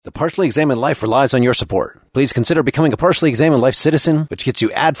The Partially Examined Life relies on your support. Please consider becoming a Partially Examined Life citizen, which gets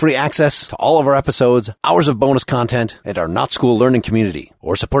you ad-free access to all of our episodes, hours of bonus content, and our Not School Learning community.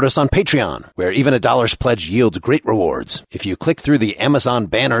 Or support us on Patreon, where even $1 pledge yields great rewards. If you click through the Amazon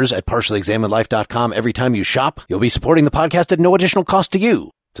banners at partiallyexaminedlife.com every time you shop, you'll be supporting the podcast at no additional cost to you.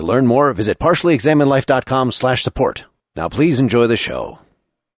 To learn more, visit partiallyexaminedlife.com/support. Now please enjoy the show.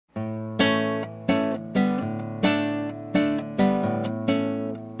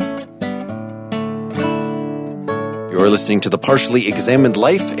 You're listening to The Partially Examined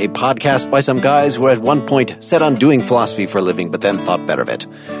Life, a podcast by some guys who at one point set on doing philosophy for a living, but then thought better of it.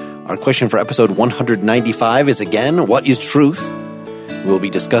 Our question for episode 195 is again, what is truth? We'll be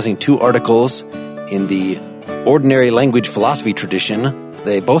discussing two articles in the ordinary language philosophy tradition.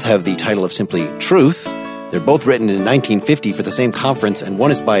 They both have the title of simply Truth. They're both written in 1950 for the same conference, and one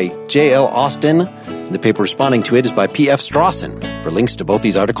is by J.L. Austin, and the paper responding to it is by P.F. Strawson. For links to both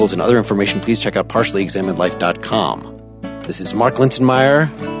these articles and other information, please check out partiallyexaminedlife.com. This is Mark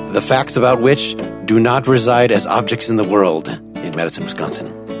Linsenmeyer, the facts about which do not reside as objects in the world in Madison,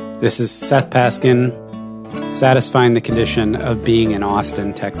 Wisconsin. This is Seth Paskin, satisfying the condition of being in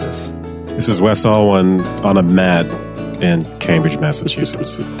Austin, Texas. This is Wes Alwan on a mat in Cambridge,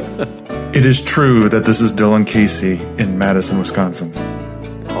 Massachusetts. It is true that this is Dylan Casey in Madison, Wisconsin.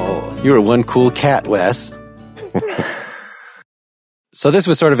 Oh, you're one cool cat, Wes. So this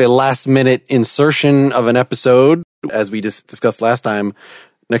was sort of a last-minute insertion of an episode. As we discussed last time,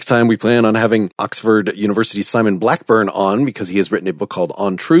 next time we plan on having Oxford University's Simon Blackburn on, because he has written a book called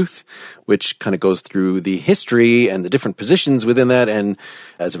On Truth, which kind of goes through the history and the different positions within that. And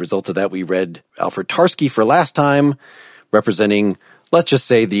as a result of that, we read Alfred Tarski for last time, representing, let's just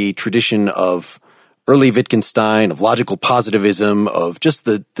say, the tradition of early Wittgenstein, of logical positivism, of just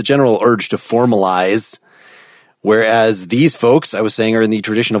the general urge to formalize. Whereas these folks, I was saying, are in the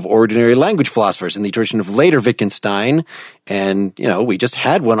tradition of ordinary language philosophers, in the tradition of later Wittgenstein. And, you know, we just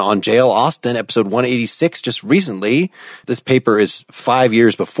had one on J.L. Austin, episode 186, just recently. This paper is 5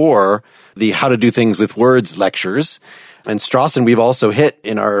 years before the How to Do Things with Words lectures. And Strawson we've also hit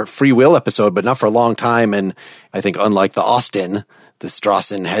in our free will episode, but not for a long time. And I think unlike the Austin, the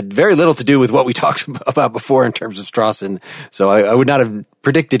Strawson had very little to do with what we talked about before in terms of Strawson. So I would not have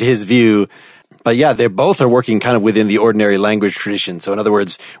predicted his view. But yeah, they both are working kind of within the ordinary language tradition. So in other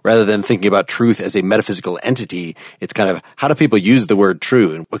words, rather than thinking about truth as a metaphysical entity, it's kind of how do people use the word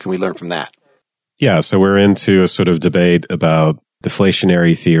true and what can we learn from that? Yeah, so we're into a sort of debate about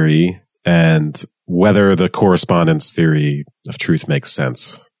deflationary theory and whether the correspondence theory of truth makes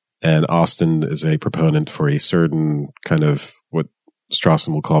sense. And Austin is a proponent for a certain kind of what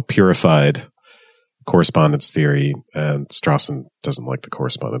Strawson will call purified correspondence theory, and Strawson doesn't like the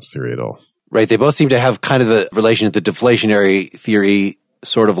correspondence theory at all. Right. They both seem to have kind of a relation to the deflationary theory,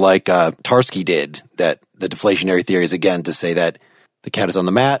 sort of like Tarski did, that the deflationary theory is, again, to say that the cat is on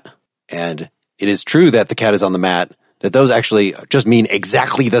the mat, and it is true that the cat is on the mat, that those actually just mean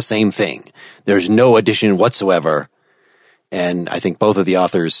exactly the same thing. There's no addition whatsoever. And I think both of the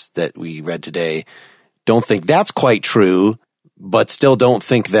authors that we read today don't think that's quite true, but still don't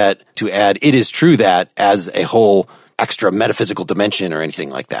think that to add it is true that as a whole extra metaphysical dimension or anything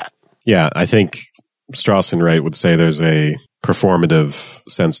like that. Yeah, I think Strawson, right, would say there's a performative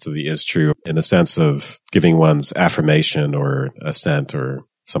sense to the is true in the sense of giving one's affirmation or assent or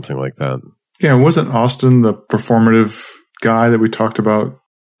something like that. Yeah, wasn't Austin the performative guy that we talked about?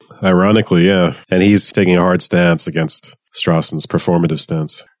 Ironically, yeah. And he's taking a hard stance against Strawson's performative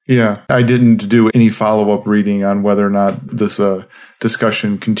stance. Yeah, I didn't do any follow-up reading on whether or not this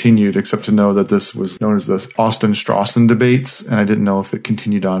discussion continued, except to know that this was known as the Austin-Strawson debates, and I didn't know if it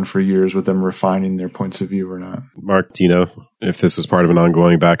continued on for years with them refining their points of view or not. Mark, do you know if this is part of an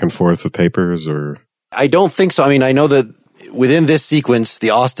ongoing back and forth of papers, or? I don't think so. I mean, I know that within this sequence, the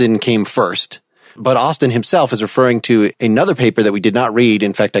Austin came first, but Austin himself is referring to another paper that we did not read.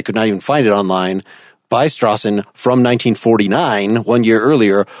 In fact, I could not even find it online, by Strawson from 1949, 1 year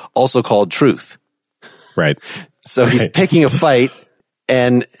earlier, also called Truth. Right. So he's picking a fight,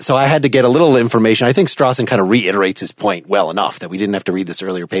 and so I had to get a little information. I think Strawson kind of reiterates his point well enough that we didn't have to read this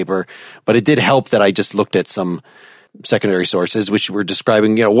earlier paper, but it did help that I just looked at some secondary sources, which were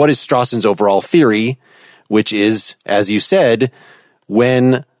describing, you know, what is Strawson's overall theory, which is, as you said,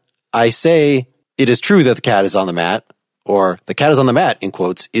 when I say it is true that the cat is on the mat, or the cat is on the mat, in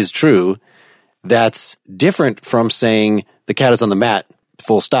quotes, is true, that's different from saying the cat is on the mat,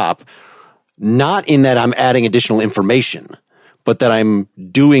 full stop, not in that I'm adding additional information, but that I'm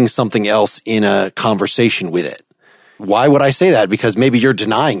doing something else in a conversation with it. why would I say that? Because maybe you're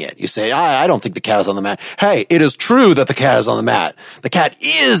denying it. You say, I don't think the cat is on the mat. Hey, it is true that the cat is on the mat. The cat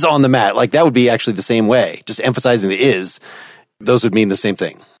is on the mat. Like that would be actually the same way. Just emphasizing the is. Those would mean the same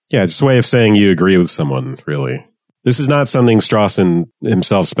thing. Yeah, it's a way of saying you agree with someone, really. This is not something Strawson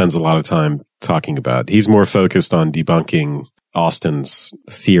himself spends a lot of time talking about. He's more focused on debunking Austin's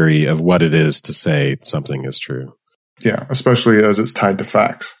theory of what it is to say something is true. Yeah, especially as it's tied to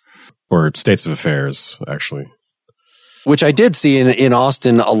facts. Or states of affairs, actually. Which I did see in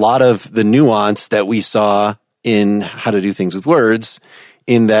Austin a lot of the nuance that we saw in How to Do Things with Words,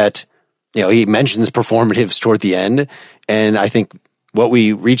 in that, he mentions performatives toward the end. And I think what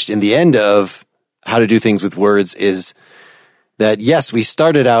we reached in the end of How to Do Things with Words is that, yes, we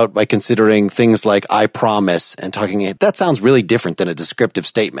started out by considering things like I promise and talking, that sounds really different than a descriptive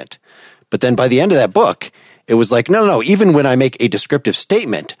statement. But then by the end of that book, it was like, no, even when I make a descriptive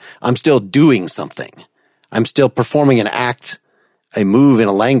statement, I'm still doing something. I'm still performing an act, a move in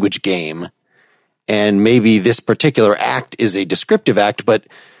a language game. And maybe this particular act is a descriptive act, but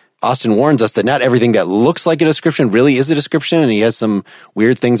Austin warns us that not everything that looks like a description really is a description. And he has some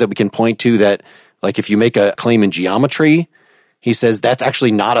weird things that we can point to that, like if you make a claim in geometry, he says that's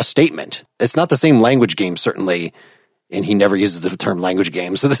actually not a statement. It's not the same language game, certainly. And he never uses the term language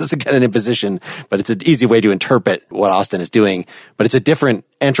game. So this is again an imposition, but it's an easy way to interpret what Austin is doing. But it's a different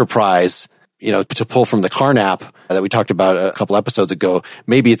enterprise, to pull from the Carnap that we talked about a couple episodes ago.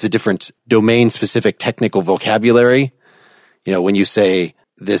 Maybe it's a different domain-specific technical vocabulary. When you say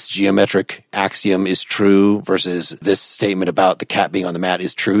this geometric axiom is true versus this statement about the cat being on the mat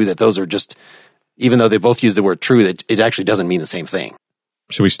is true, that those are just, even though they both use the word true, that it actually doesn't mean the same thing.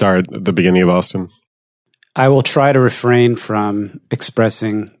 Should we start at the beginning of Austin? I will try to refrain from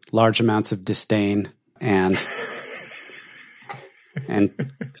expressing large amounts of disdain and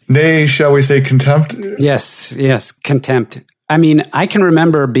nay, shall we say contempt? Yes, contempt. I mean, I can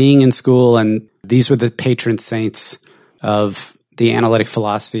remember being in school and these were the patron saints of the analytic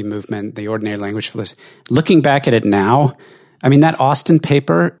philosophy movement, the ordinary language philosophy. Looking back at it now, I mean, that Austin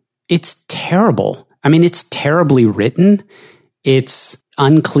paper, it's terrible. I mean, it's terribly written. It's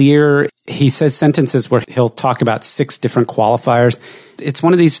unclear. He says sentences where he'll talk about 6 different qualifiers. It's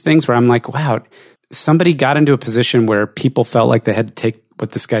one of these things where I'm like, wow, somebody got into a position where people felt like they had to take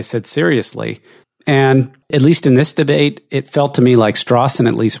what this guy said seriously. And at least in this debate, it felt to me like Strawson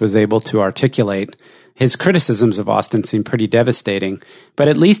at least was able to articulate his criticisms of Austin seem pretty devastating, but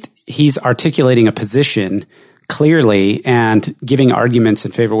at least he's articulating a position clearly and giving arguments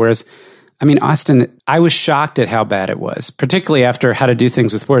in favor. Whereas, I mean, Austin, I was shocked at how bad it was, particularly after How to Do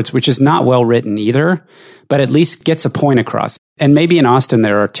Things with Words, which is not well written either, but at least gets a point across. And maybe in Austin,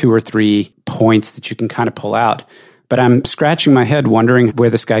 there are 2 or 3 points that you can kind of pull out. But I'm scratching my head wondering where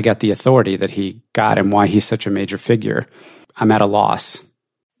this guy got the authority that he got and why he's such a major figure. I'm at a loss.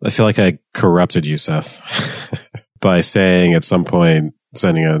 I feel like I corrupted you, Seth, by saying at some point,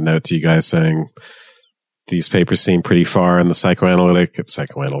 sending a note to you guys saying, these papers seem pretty far in the psychoanalytic,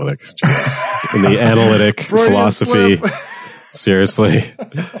 in the analytic philosophy. Seriously,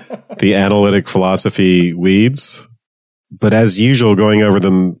 the analytic philosophy weeds. But as usual, going over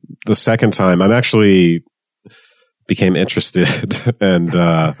them the second time, I'm actually became interested. And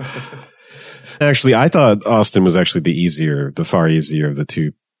actually, I thought Austin was actually the far easier of the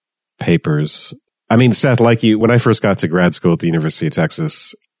 2 papers. I mean, Seth, like you, when I first got to grad school at the University of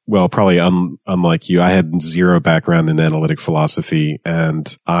Texas, well, probably unlike you, I had 0 background in analytic philosophy,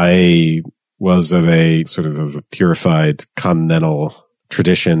 and I was of a sort of a purified continental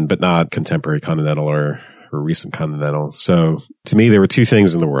tradition, but not contemporary continental or recent continental. So to me, there were 2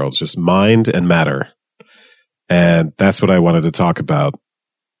 things in the world, just mind and matter. And that's what I wanted to talk about.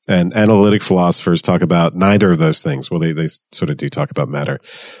 And analytic philosophers talk about neither of those things. Well, they sort of do talk about matter,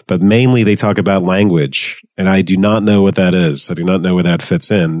 but mainly they talk about language. And I do not know what that is. I do not know where that fits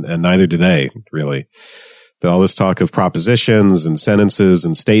in, and neither do they, really. All this talk of propositions and sentences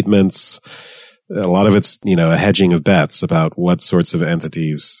and statements, a lot of it's, a hedging of bets about what sorts of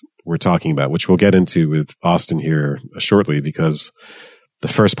entities we're talking about, which we'll get into with Austin here shortly, because the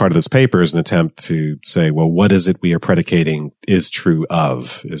first part of this paper is an attempt to say, well, what is it we are predicating is true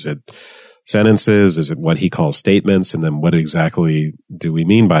of? Is it sentences? Is it what he calls statements? And then what exactly do we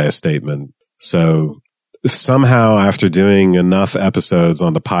mean by a statement? So somehow after doing enough episodes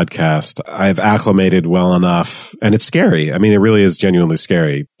on the podcast, I've acclimated well enough, and it's scary. I mean, it really is genuinely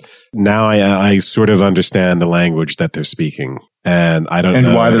scary. Now I sort of understand the language that they're speaking. And I don't know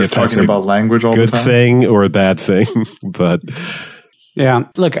and why they're talking about language all the time. Good thing or a bad thing, but yeah,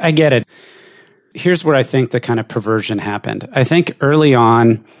 look, I get it. Here's where I think the kind of perversion happened. I think early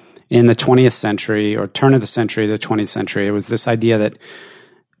on in the 20th century or turn of the century, the 20th century. It was this idea that,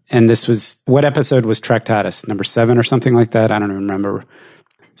 and this was, what episode was Tractatus? Number 7 or something like that? I don't even remember.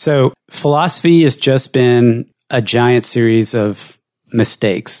 So philosophy has just been a giant series of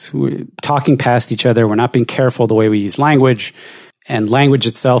mistakes. We're talking past each other. We're not being careful the way we use language. And language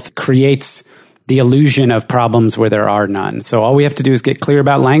itself creates the illusion of problems where there are none. So all we have to do is get clear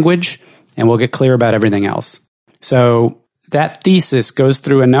about language, and we'll get clear about everything else. So that thesis goes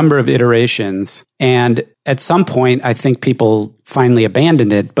through a number of iterations. And at some point, I think people finally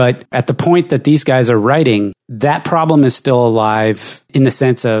abandoned it. But at the point that these guys are writing, that problem is still alive in the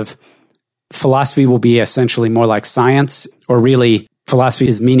sense of philosophy will be essentially more like science, or really philosophy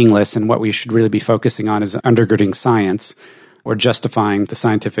is meaningless, and what we should really be focusing on is undergirding science or justifying the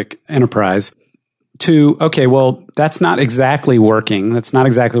scientific enterprise. To, okay, well, that's not exactly working. That's not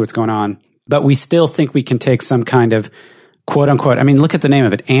exactly what's going on. But we still think we can take some kind of quote unquote, I mean, look at the name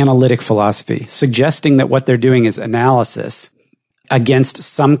of it, analytic philosophy, suggesting that what they're doing is analysis against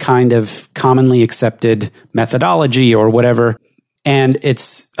some kind of commonly accepted methodology or whatever. And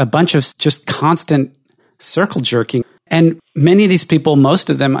it's a bunch of just constant circle jerking. And many of these people, most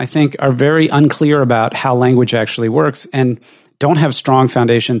of them, I think, are very unclear about how language actually works and don't have strong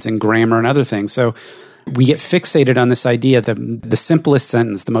foundations in grammar and other things. So we get fixated on this idea that the simplest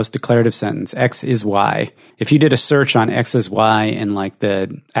sentence, the most declarative sentence, X is Y. If you did a search on X is Y in like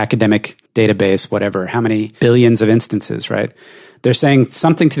the academic database, whatever, how many billions of instances, right? They're saying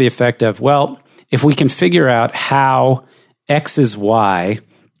something to the effect of, well, if we can figure out how X is Y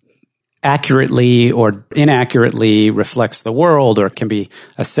accurately or inaccurately reflects the world or can be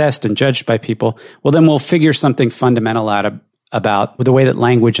assessed and judged by people, well, then we'll figure something fundamental out about the way that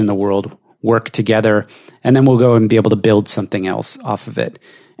language and the world work together, and then we'll go and be able to build something else off of it.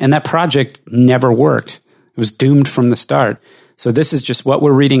 And that project never worked. It was doomed from the start. So this is just what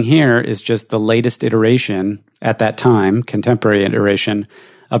we're reading here is just the latest iteration at that time, contemporary iteration,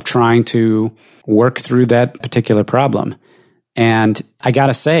 of trying to work through that particular problem. And I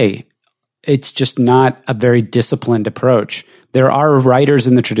gotta say, it's just not a very disciplined approach. There are writers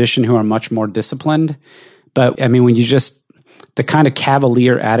in the tradition who are much more disciplined, but I mean, when you just, the kind of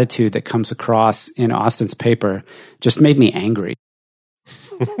cavalier attitude that comes across in Austin's paper just made me angry.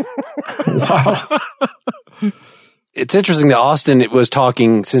 Wow. It's interesting that Austin was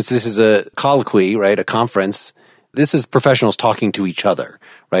talking, since this is a colloquy, right, a conference, this is professionals talking to each other,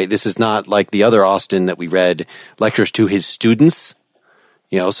 right? This is not like the other Austin that we read, lectures to his students.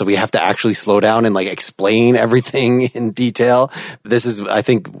 You know, so we have to actually slow down and like explain everything in detail. This is, I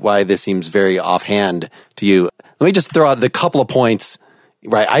think, why this seems very offhand to you. Let me just throw out the couple of points,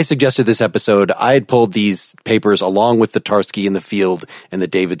 right? I suggested this episode. I had pulled these papers along with the Tarski and the Field and the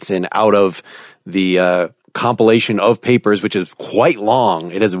Davidson out of the compilation of papers, which is quite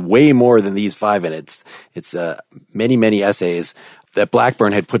long. It has way more than these 5 in it. It's many, many essays that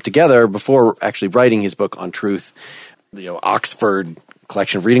Blackburn had put together before actually writing his book on truth, you know, Oxford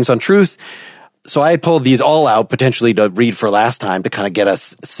collection of readings on truth. So I had pulled these all out potentially to read for last time to kind of get a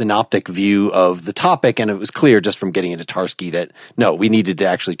synoptic view of the topic. And it was clear just from getting into Tarski that no, we needed to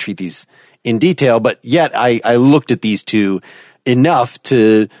actually treat these in detail. But yet I looked at these two enough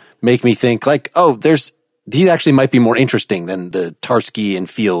to make me think like, oh, these actually might be more interesting than the Tarski and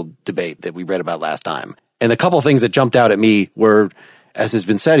Field debate that we read about last time. And the couple of things that jumped out at me were, as has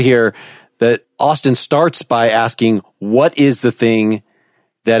been said here, that Austin starts by asking, what is the thing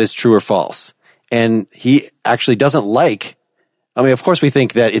that is true or false? And he actually doesn't like, I mean, of course we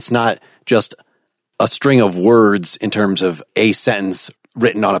think that it's not just a string of words in terms of a sentence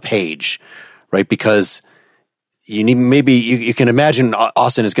written on a page, right? Because you need, maybe you can imagine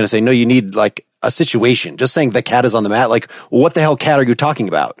Austin is going to say, no, you need like a situation. Just saying the cat is on the mat, like, what the hell cat are you talking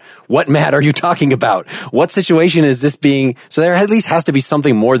about? What mat are you talking about? What situation is this being? So there at least has to be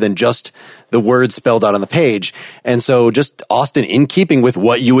something more than just the words spelled out on the page. And so just Austin, in keeping with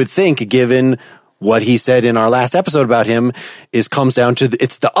what you would think, given what he said in our last episode about him, comes down to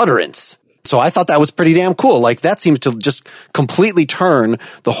it's the utterance. So I thought that was pretty damn cool. Like that seems to just completely turn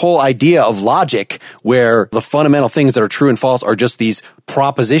the whole idea of logic, where the fundamental things that are true and false are just these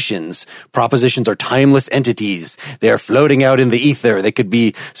propositions. Propositions are timeless entities. They're floating out in the ether. They could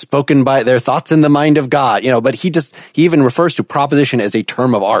be spoken by their thoughts in the mind of God, you know, but he even refers to proposition as a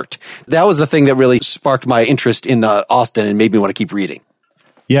term of art. That was the thing that really sparked my interest in Austin and made me want to keep reading.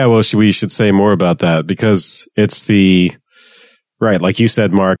 Yeah, well, we should say more about that because it's right, like you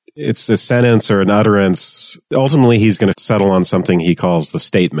said, Mark, it's a sentence or an utterance. Ultimately, he's going to settle on something he calls the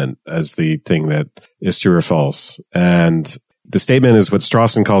statement as the thing that is true or false. And the statement is what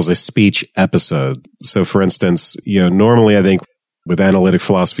Strawson calls a speech episode. So, for instance, you know, normally I think with analytic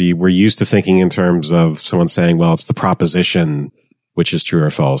philosophy, we're used to thinking in terms of someone saying, well, it's the proposition which is true or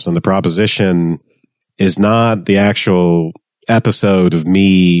false. And the proposition is not the actual episode of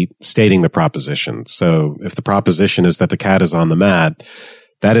me stating the proposition. So if the proposition is that the cat is on the mat,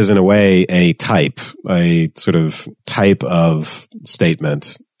 that is in a way a sort of type of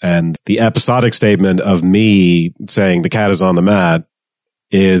statement. And the episodic statement of me saying the cat is on the mat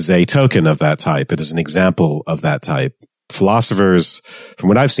is a token of that type. It is an example of that type. Philosophers, from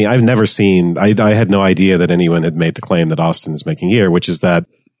what I've seen, I had no idea that anyone had made the claim that Austin is making here, which is that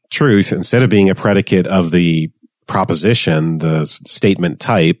truth, instead of being a predicate of the proposition, the statement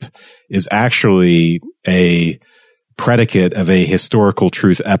type, is actually a predicate of a historical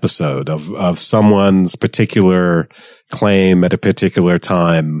truth episode of someone's particular claim at a particular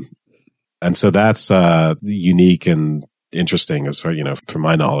time. And so that's unique and interesting as far, from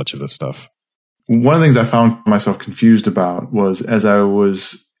my knowledge of this stuff. One of the things I found myself confused about was, as I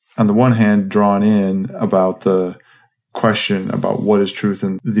was on the one hand drawn in about the question about what is truth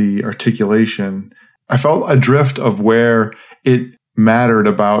and the articulation, I felt adrift of where it mattered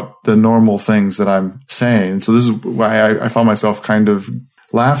about the normal things that I'm saying. So this is why I found myself kind of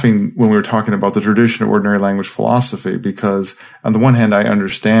laughing when we were talking about the tradition of ordinary language philosophy, because on the one hand, I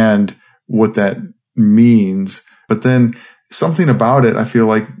understand what that means, but then something about it, I feel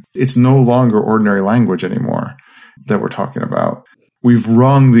like it's no longer ordinary language anymore that we're talking about. We've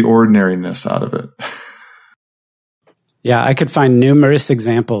wrung the ordinariness out of it. Yeah, I could find numerous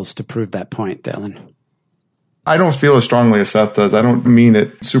examples to prove that point, Dylan. I don't feel as strongly as Seth does. I don't mean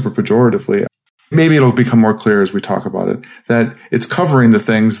it super pejoratively. Maybe it'll become more clear as we talk about it, that it's covering the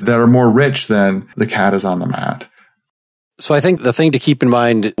things that are more rich than the cat is on the mat. So I think the thing to keep in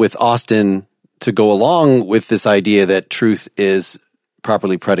mind with Austin, to go along with this idea that truth is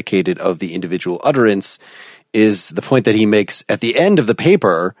properly predicated of the individual utterance, is the point that he makes at the end of the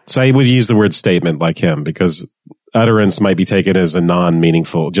paper. So I would use the word statement like him, because utterance might be taken as a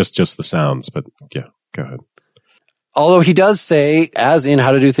non-meaningful, just the sounds. But yeah, go ahead. Although he does say, as in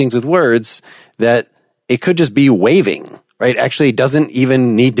How to Do Things with Words, that it could just be waving, right? Actually, it doesn't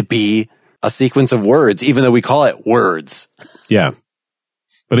even need to be a sequence of words, even though we call it words. Yeah.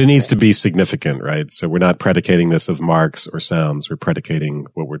 But it needs to be significant, right? So we're not predicating this of marks or sounds. We're predicating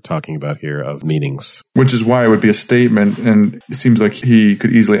what we're talking about here of meanings. Which is why it would be a statement. And it seems like he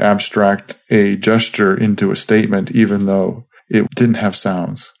could easily abstract a gesture into a statement, even though it didn't have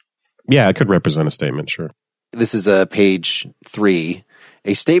sounds. Yeah, it could represent a statement, sure. This is page 3.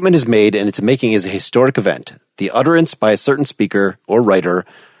 A statement is made, and its making is a historic event. The utterance by a certain speaker or writer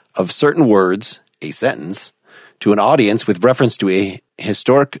of certain words, a sentence, to an audience with reference to a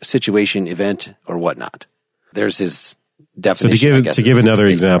historic situation, event, or whatnot. There's his definition. So to give another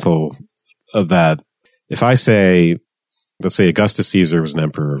example of that, if I say, let's say Augustus Caesar was an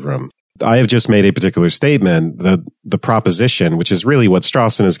emperor of Rome, I have just made a particular statement, the proposition, which is really what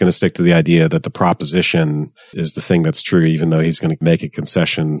Strawson is going to stick to the idea that the proposition is the thing that's true, even though he's going to make a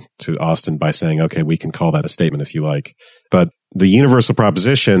concession to Austin by saying, okay, we can call that a statement if you like. But the universal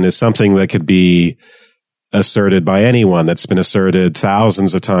proposition is something that could be asserted by anyone, that's been asserted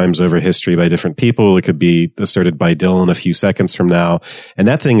thousands of times over history by different people. It could be asserted by Dylan a few seconds from now. And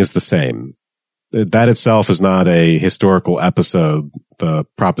that thing is the same. That itself is not a historical episode, the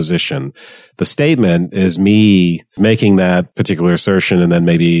proposition. The statement is me making that particular assertion, and then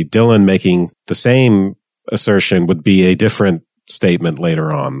maybe Dylan making the same assertion would be a different statement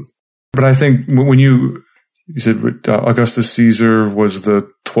later on. But I think when you said Augustus Caesar was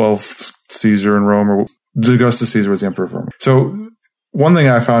the 12th Caesar in Rome, or Augustus Caesar was the emperor of Rome. So one thing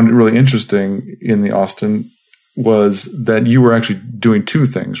I found really interesting in the Austin was that you were actually doing two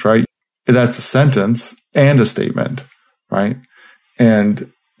things, right? That's a sentence and a statement, right?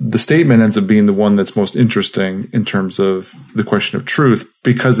 And the statement ends up being the one that's most interesting in terms of the question of truth,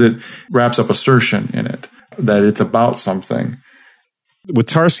 because it wraps up assertion in it, that it's about something. With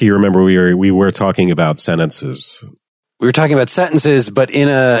Tarski, remember we were talking about sentences. We were talking about sentences, but in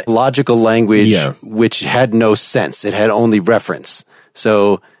a logical language which had no sense. It had only reference.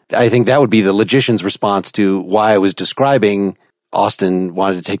 So I think that would be the logician's response to why I was describing Austin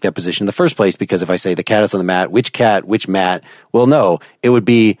wanted to take that position in the first place, because if I say the cat is on the mat, which cat, which mat? Well, no, it would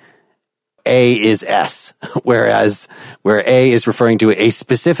be A is S, whereas where A is referring to a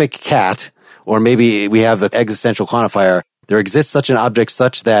specific cat, or maybe we have the existential quantifier. There exists such an object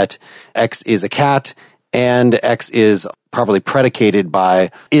such that X is a cat and X is properly predicated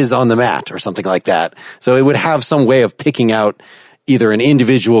by is on the mat or something like that. So it would have some way of picking out either an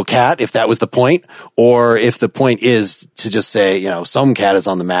individual cat, if that was the point, or if the point is to just say, some cat is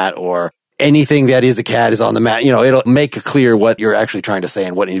on the mat, or anything that is a cat is on the map. It'll make clear what you're actually trying to say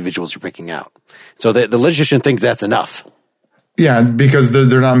and what individuals you're picking out. So the logician thinks that's enough. Yeah, because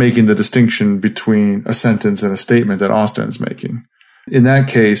they're not making the distinction between a sentence and a statement that Austin is making. In that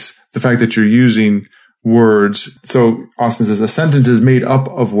case, the fact that you're using words. So Austin says a sentence is made up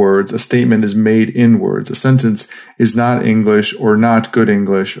of words. A statement is made in words. A sentence is not English or not good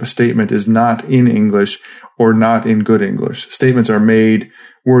English. A statement is not in English or not in good English. Statements are made,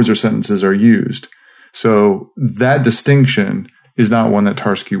 words or sentences are used. So that distinction is not one that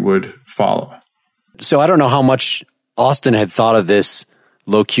Tarski would follow. So I don't know how much Austin had thought of this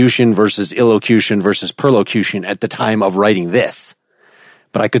locution versus illocution versus perlocution at the time of writing this.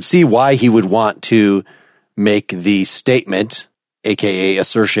 But I could see why he would want to make the statement, aka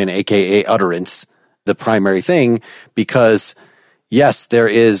assertion, aka utterance, the primary thing, because yes, there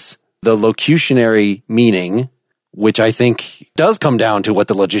is the locutionary meaning, which I think does come down to what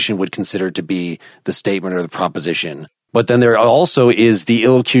the logician would consider to be the statement or the proposition. But then there also is the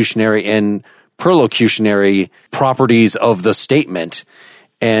illocutionary and perlocutionary properties of the statement.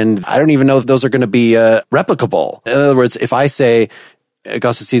 And I don't even know if those are going to be replicable. In other words, if I say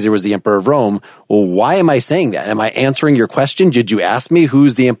Augustus Caesar was the emperor of Rome, well, why am I saying that? Am I answering your question? Did you ask me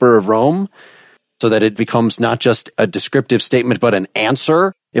who's the emperor of Rome? So that it becomes not just a descriptive statement, but an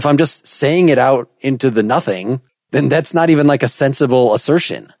answer. If I'm just saying it out into the nothing, then that's not even like a sensible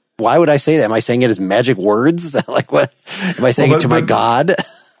assertion. Why would I say that? Am I saying it as magic words? Like what? Am I saying it to my God?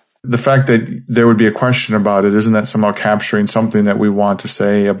 The fact that there would be a question about it, isn't that somehow capturing something that we want to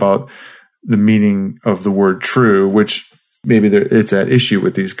say about the meaning of the word true, which maybe it's at issue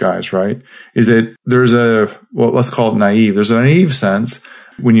with these guys, right? Is that there's let's call it naive. There's a naive sense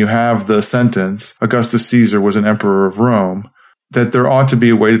when you have the sentence, Augustus Caesar was an emperor of Rome, that there ought to be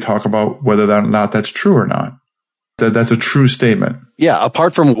a way to talk about whether or not that's true or not. That's a true statement. Yeah,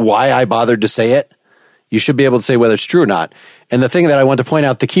 apart from why I bothered to say it, you should be able to say whether it's true or not. And the thing that I want to point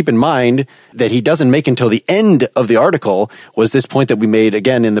out to keep in mind that he doesn't make until the end of the article was this point that we made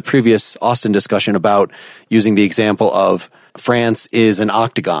again in the previous Austin discussion about using the example of France is an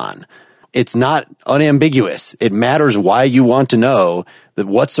octagon. It's not unambiguous. It matters why you want to know that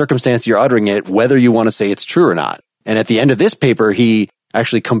what circumstance you're uttering it, whether you want to say it's true or not. And at the end of this paper, he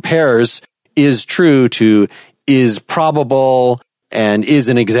actually compares is true to is probable and is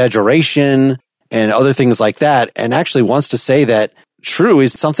an exaggeration and other things like that, and actually wants to say that true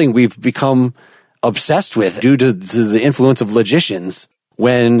is something we've become obsessed with due to the influence of logicians,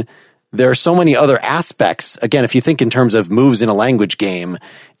 when there are so many other aspects. Again, if you think in terms of moves in a language game,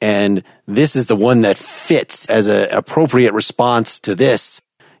 and this is the one that fits as an appropriate response to this,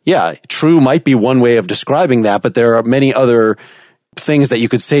 yeah, true might be one way of describing that, but there are many other things that you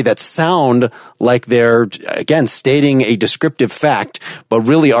could say that sound like they're, again, stating a descriptive fact, but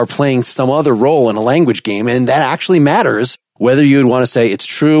really are playing some other role in a language game. And that actually matters whether you'd want to say it's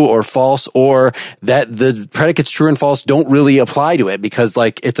true or false, or that the predicates true and false don't really apply to it because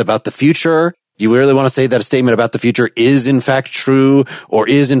like it's about the future. You really want to say that a statement about the future is in fact true or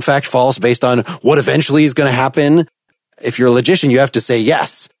is in fact false based on what eventually is going to happen. If you're a logician, you have to say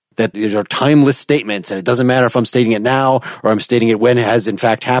yes, that these are timeless statements, and it doesn't matter if I'm stating it now or I'm stating it when it has in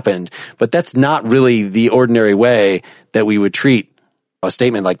fact happened. But that's not really the ordinary way that we would treat a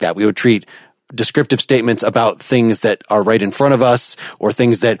statement like that. We would treat descriptive statements about things that are right in front of us, or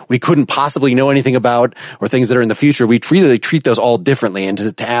things that we couldn't possibly know anything about, or things that are in the future. We really treat those all differently.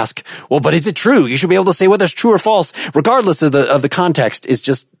 And to ask, well, but is it true? You should be able to say whether it's true or false, regardless of the context,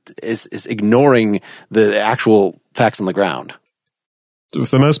 is ignoring the actual facts on the ground. For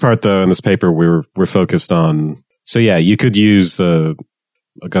the most part, though, in this paper, we're focused on, so yeah, you could use the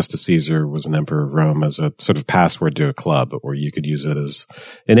Augustus Caesar was an emperor of Rome as a sort of password to a club, or you could use it as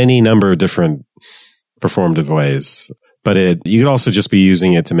in any number of different performative ways. But you could also just be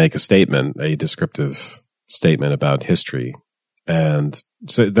using it to make a statement, a descriptive statement about history. And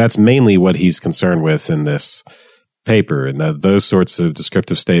so that's mainly what he's concerned with in this paper, and those sorts of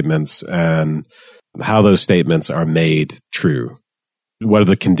descriptive statements and how those statements are made true. What are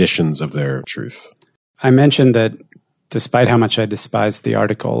the conditions of their truth? I mentioned that despite how much I despised the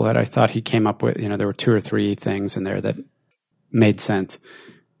article, that I thought he came up with, there were 2 or 3 things in there that made sense.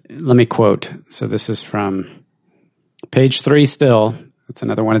 Let me quote. So this is from page 3 still. It's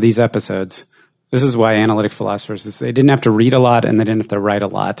another one of these episodes. This is why analytic philosophers, they didn't have to read a lot and they didn't have to write a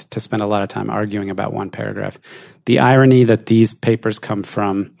lot to spend a lot of time arguing about one paragraph. The irony that these papers come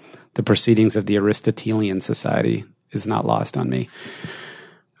from the proceedings of the Aristotelian Society is not lost on me.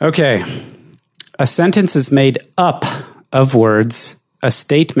 Okay. A sentence is made up of words. A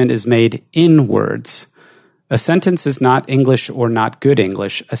statement is made in words. A sentence is not English or not good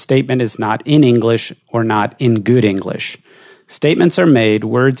English. A statement is not in English or not in good English. Statements are made,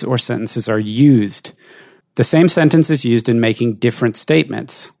 words or sentences are used. The same sentence is used in making different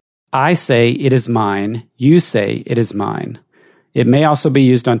statements. I say it is mine. You say it is mine. It may also be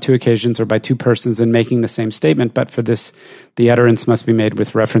used on two occasions or by two persons in making the same statement, but for this, the utterance must be made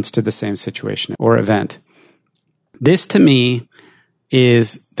with reference to the same situation or event. This, to me,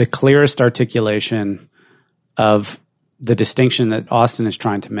 is the clearest articulation of the distinction that Austin is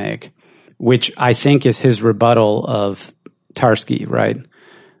trying to make, which I think is his rebuttal of Tarski, right?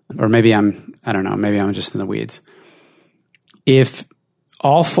 Or maybe I don't know, maybe I'm just in the weeds. If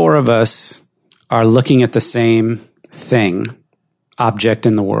all four of us are looking at the same thing, object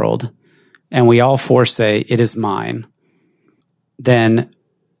in the world, and we all four say, it is mine, then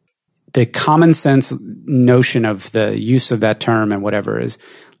the common sense notion of the use of that term and whatever is,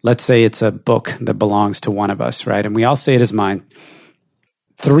 let's say it's a book that belongs to one of us, right? And we all say it is mine.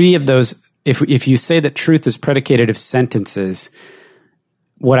 Three of those, if you say that truth is predicated of sentences,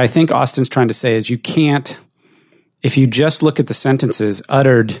 what I think Austin's trying to say is you can't, if you just look at the sentences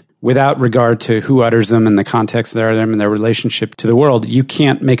uttered without regard to who utters them and the context of them and their relationship to the world, you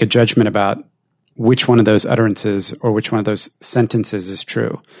can't make a judgment about which one of those utterances or which one of those sentences is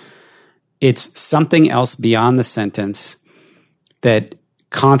true. It's something else beyond the sentence that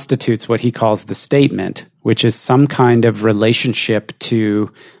constitutes what he calls the statement, which is some kind of relationship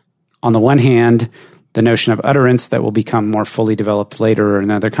to, on the one hand, the notion of utterance that will become more fully developed later in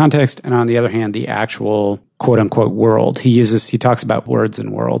another context, and on the other hand, the actual quote-unquote world. He talks about words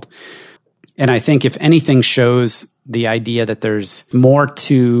and world. And I think if anything shows the idea that there's more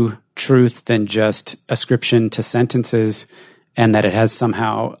to truth than just ascription to sentences, and that it has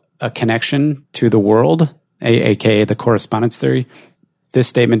somehow a connection to the world, aka the correspondence theory, this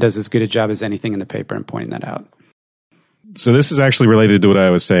statement does as good a job as anything in the paper in pointing that out. So this is actually related to what I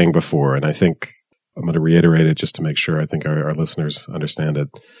was saying before, and I think I'm going to reiterate it just to make sure I think our listeners understand it,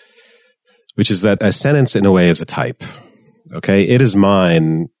 which is that a sentence in a way is a type. Okay, it is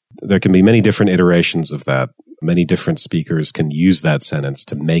mine. There can be many different iterations of that. Many different speakers can use that sentence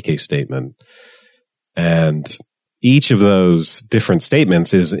to make a statement. And each of those different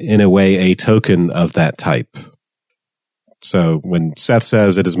statements is in a way a token of that type. So when Seth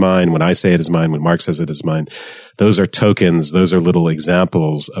says it is mine, when I say it is mine, when Mark says it is mine, those are tokens, those are little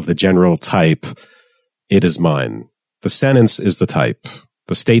examples of the general type, it is mine. The sentence is the type.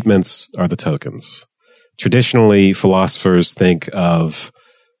 The statements are the tokens. Traditionally, philosophers think of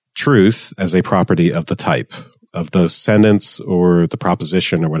truth as a property of the type, of the sentence or the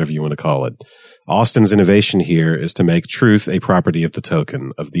proposition or whatever you want to call it. Austin's innovation here is to make truth a property of the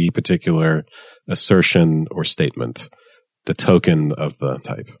token, of the particular assertion or statement. The token of the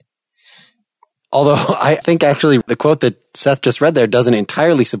type. Although I think actually the quote that Seth just read there doesn't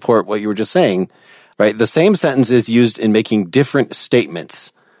entirely support what you were just saying, right? The same sentence is used in making different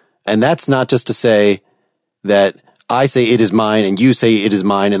statements. And that's not just to say that I say it is mine and you say it is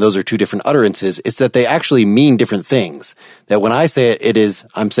mine and those are two different utterances. It's that they actually mean different things. That when I say it is,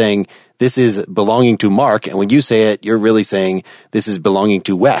 I'm saying this is belonging to Mark, and when you say it, you're really saying this is belonging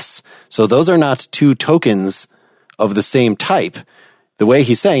to Wes. So those are not two tokens of the same type. The way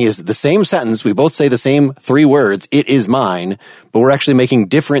he's saying is the same sentence, we both say the same three words, it is mine, but we're actually making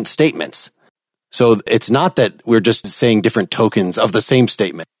different statements. So it's not that we're just saying different tokens of the same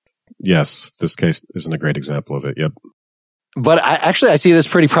statement. Yes, this case isn't a great example of it, yep. But I see this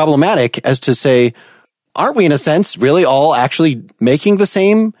pretty problematic as to say, aren't we in a sense really all actually making the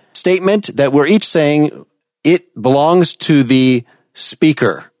same statement that we're each saying it belongs to the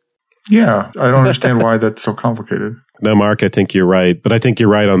speaker? Yeah, I don't understand why that's so complicated. No, Mark, I think you're right. But I think you're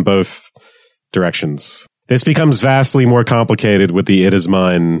right on both directions. This becomes vastly more complicated with the it is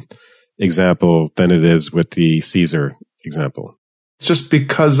mine example than it is with the Caesar example. It's just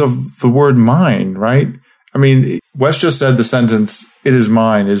because of the word mine, right? I mean, Wes just said the sentence, it is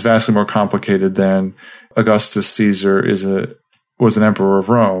mine, is vastly more complicated than Augustus Caesar was an emperor of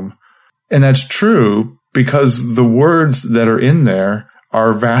Rome. And that's true because the words that are in there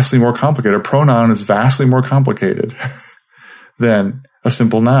are vastly more complicated. A pronoun is vastly more complicated than a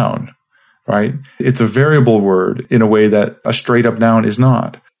simple noun, right? It's a variable word in a way that a straight up noun is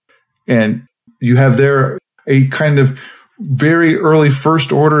not. And you have there a kind of very early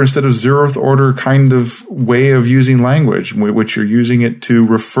first order instead of zeroth order kind of way of using language, which you're using it to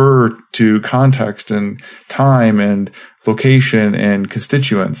refer to context and time and location and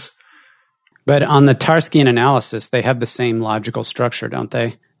constituents. But on the Tarskian analysis, they have the same logical structure, don't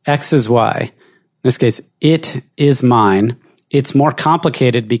they? X is Y. In this case, it is mine. It's more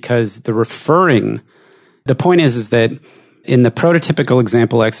complicated because the referring The point is that in the prototypical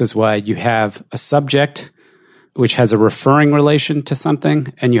example X is Y, you have a subject which has a referring relation to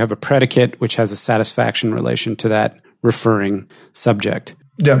something, and you have a predicate which has a satisfaction relation to that referring subject.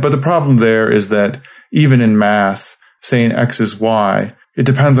 Yeah, but the problem there is that even in math, saying X is Y, it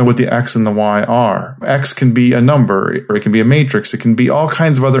depends on what the X and the Y are. X can be a number, or it can be a matrix, it can be all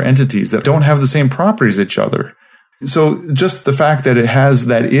kinds of other entities that don't have the same properties as each other. So just the fact that it has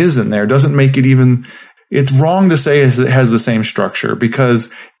that is in there doesn't make it even, it's wrong to say it has the same structure,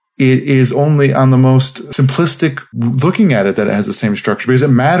 because it is only on the most simplistic looking at it that it has the same structure, because it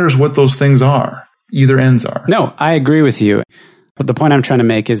matters what those things are. Either ends are. No, I agree with you. But the point I'm trying to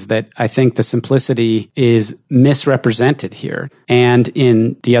make is that I think the simplicity is misrepresented here. And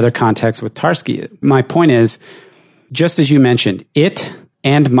in the other context with Tarski, my point is, just as you mentioned, it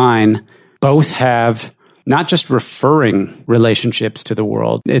and mine both have not just referring relationships to the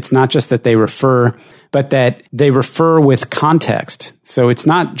world. It's not just that they refer, but that they refer with context. So it's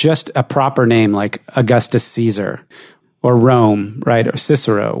not just a proper name like Augustus Caesar or Rome, right? Or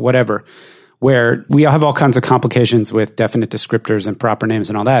Cicero, whatever, where we have all kinds of complications with definite descriptors and proper names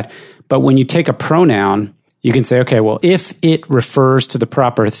and all that. But when you take a pronoun, you can say, okay, well, if it refers to the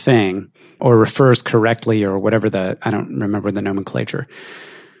proper thing or refers correctly or whatever I don't remember the nomenclature.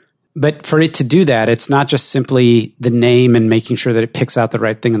 But for it to do that, it's not just simply the name and making sure that it picks out the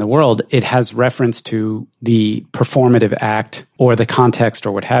right thing in the world. It has reference to the performative act or the context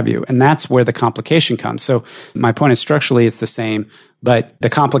or what have you. And that's where the complication comes. So my point is structurally it's the same, but the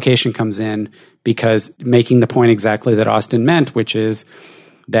complication comes in because making the point exactly that Austin meant, which is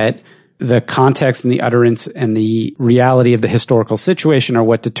that the context and the utterance and the reality of the historical situation are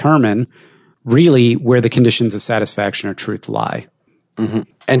what determine really where the conditions of satisfaction or truth lie. Mm-hmm.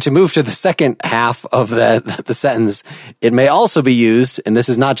 And to move to the second half of the sentence, it may also be used, and this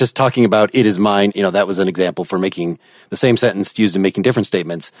is not just talking about it is mine, that was an example for making the same sentence used in making different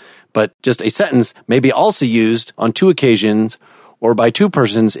statements, but just a sentence may be also used on two occasions or by two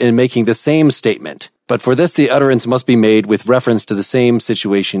persons in making the same statement. But for this, the utterance must be made with reference to the same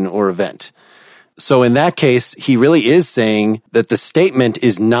situation or event. So in that case, he really is saying that the statement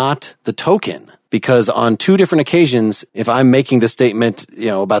is not the token. Because on two different occasions, if I'm making the statement,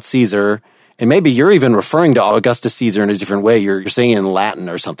 about Caesar, and maybe you're even referring to Augustus Caesar in a different way, you're saying it in Latin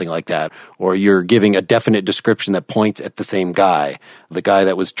or something like that, or you're giving a definite description that points at the same guy, the guy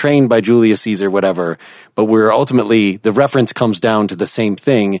that was trained by Julius Caesar, whatever, but where ultimately the reference comes down to the same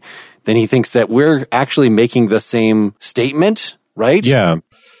thing, then he thinks that we're actually making the same statement, right? Yeah.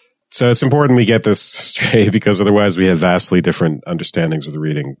 So it's important we get this straight because otherwise we have vastly different understandings of the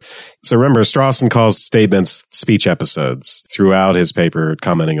reading. So remember, Strawson calls statements speech episodes. Throughout his paper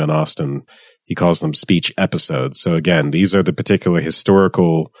commenting on Austin, he calls them speech episodes. So again, these are the particular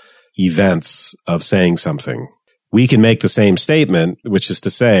historical events of saying something. We can make the same statement, which is to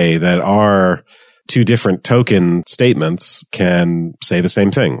say that our two different token statements can say the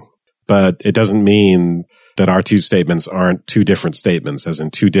same thing. But it doesn't mean that our two statements aren't two different statements, as in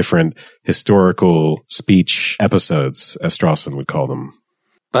two different historical speech episodes, as Strawson would call them.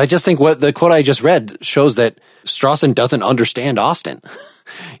 I just think what the quote I just read shows that Strawson doesn't understand Austin.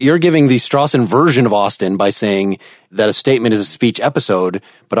 You're giving the Strawson version of Austin by saying that a statement is a speech episode,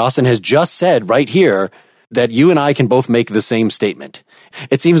 but Austin has just said right here that you and I can both make the same statement.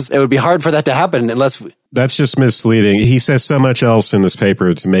 It seems it would be hard for that to happen unless... That's just misleading. He says so much else in this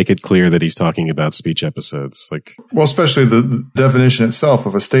paper to make it clear that he's talking about speech episodes. Well, especially the definition itself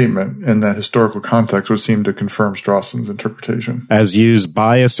of a statement in that historical context would seem to confirm Strawson's interpretation. As used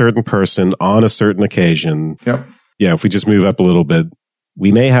by a certain person on a certain occasion. Yep. Yeah, if we just move up a little bit.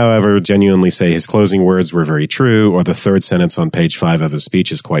 We may, however, genuinely say his closing words were very true, or the third sentence on page 5 of his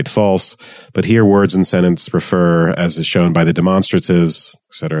speech is quite false. But here words and sentence refer, as is shown by the demonstratives,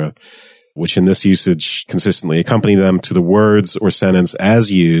 etc., which in this usage consistently accompany them to the words or sentence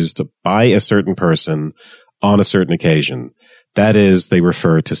as used by a certain person on a certain occasion. That is, they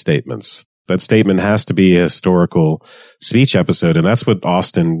refer to statements. That statement has to be a historical speech episode, and that's what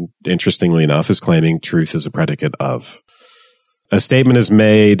Austin, interestingly enough, is claiming truth is a predicate of. A statement is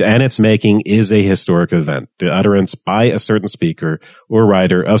made, and its making is a historic event, the utterance by a certain speaker or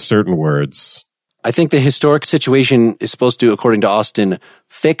writer of certain words. I think the historic situation is supposed to, according to Austin,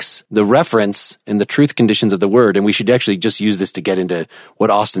 fix the reference in the truth conditions of the word. And we should actually just use this to get into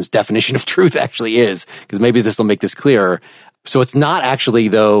what Austin's definition of truth actually is, because maybe this will make this clearer. So it's not actually,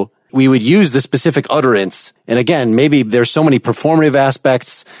 though, we would use the specific utterance. And again, maybe there's so many performative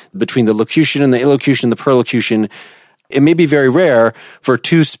aspects between the locution and the illocution, the perlocution. It may be very rare for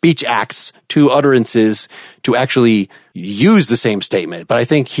two speech acts, two utterances to actually use the same statement. But I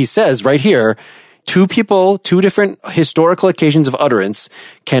think he says right here, two people, two different historical occasions of utterance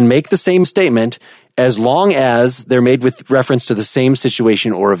can make the same statement as long as they're made with reference to the same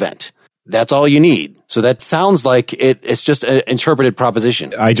situation or event. That's all you need. So that sounds like it's just an interpreted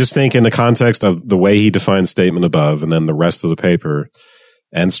proposition. I just think in the context of the way he defines statement above and then the rest of the paper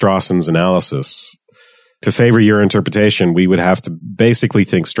and Strawson's analysis, to favor your interpretation, we would have to basically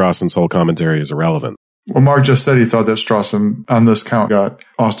think Strawson's whole commentary is irrelevant. Well, Mark just said he thought that Strawson, on this count, got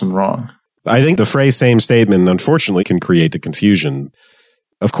Austin wrong. I think the phrase same statement, unfortunately, can create the confusion.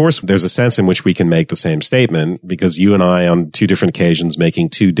 Of course, there's a sense in which we can make the same statement because you and I, on two different occasions, making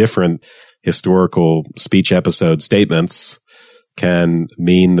two different historical speech episode statements can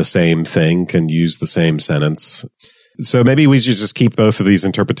mean the same thing, can use the same sentence. So maybe we should just keep both of these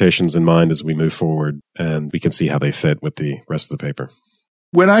interpretations in mind as we move forward, and we can see how they fit with the rest of the paper.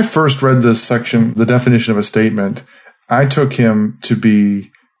 When I first read this section, the definition of a statement, I took him to be,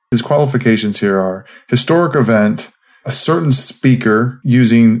 his qualifications here are historic event, a certain speaker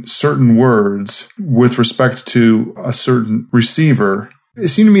using certain words with respect to a certain receiver. It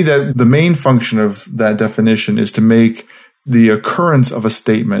seemed to me that the main function of that definition is to make the occurrence of a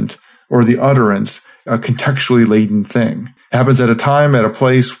statement or the utterance a contextually laden thing. It happens at a time, at a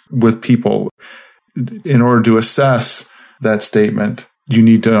place, with people. In order to assess that statement, you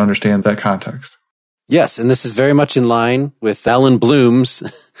need to understand that context. Yes, and this is very much in line with Alan Bloom's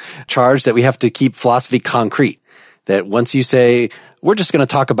charge that we have to keep philosophy concrete. That once you say, we're just going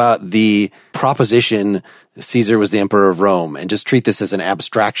to talk about the proposition Caesar was the emperor of Rome and just treat this as an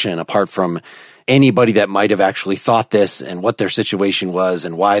abstraction apart from anybody that might have actually thought this and what their situation was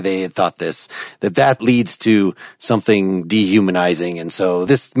and why they had thought this, that leads to something dehumanizing. And so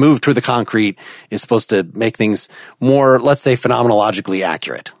this move to the concrete is supposed to make things more, let's say, phenomenologically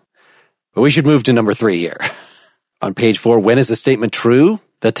accurate. But we should move to number 3 here. On page 4, when is a statement true?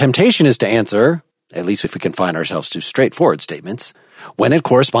 The temptation is to answer, at least if we confine ourselves to straightforward statements, when it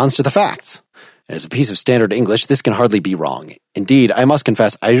corresponds to the facts. As a piece of standard English, this can hardly be wrong. Indeed, I must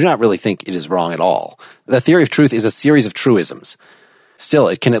confess, I do not really think it is wrong at all. The theory of truth is a series of truisms. Still,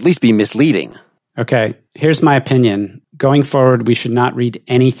 it can at least be misleading. Okay, here's my opinion. Going forward, we should not read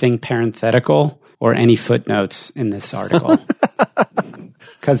anything parenthetical or any footnotes in this article.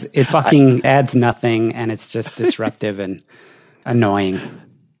 Because it fucking adds nothing, and it's just disruptive and annoying.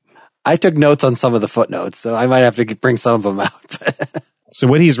 I took notes on some of the footnotes, so I might have to bring some of them out. So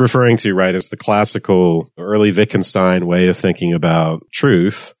what he's referring to, right, is the classical early Wittgenstein way of thinking about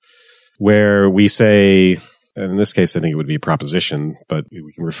truth, where we say, and in this case, I think it would be a proposition, but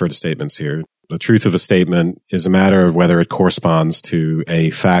we can refer to statements here. The truth of a statement is a matter of whether it corresponds to a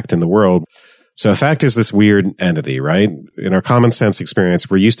fact in the world. So a fact is this weird entity, right? In our common sense experience,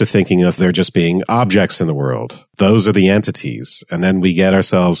 we're used to thinking of there just being objects in the world. Those are the entities. And then we get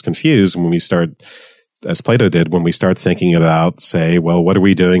ourselves confused when we start, as Plato did, when we start thinking about, say, well, what are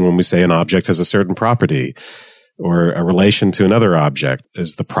we doing when we say an object has a certain property or a relation to another object?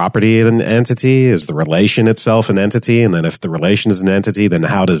 Is the property an entity? Is the relation itself an entity? And then if the relation is an entity, then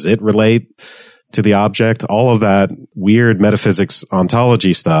how does it relate to the object? All of that weird metaphysics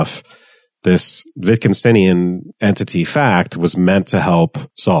ontology stuff, this Wittgensteinian entity fact was meant to help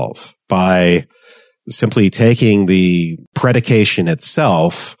solve by simply taking the predication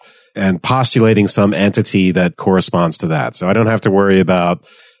itself and postulating some entity that corresponds to that. So I don't have to worry about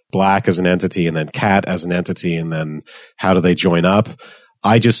black as an entity and then cat as an entity and then how do they join up.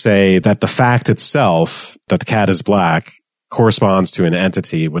 I just say that the fact itself that the cat is black corresponds to an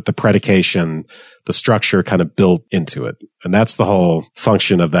entity with the predication, the structure kind of built into it. And that's the whole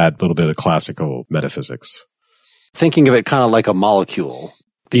function of that little bit of classical metaphysics. Thinking of it kind of like a molecule.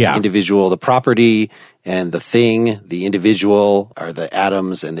 The individual, the property, and the thing, the individual are the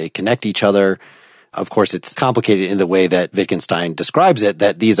atoms, and they connect each other. Of course, it's complicated in the way that Wittgenstein describes it,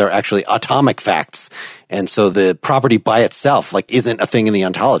 that these are actually atomic facts. And so the property by itself, isn't a thing in the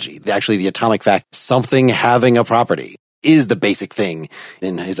ontology. Actually, the atomic fact, something having a property, is the basic thing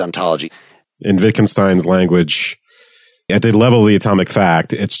in his ontology. In Wittgenstein's language, at the level of the atomic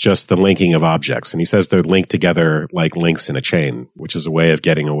fact, it's just the linking of objects. And he says they're linked together like links in a chain, which is a way of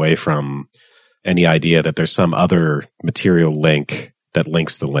getting away from any idea that there's some other material link that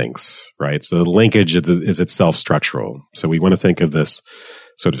links the links, right? So the linkage is itself structural. So we want to think of this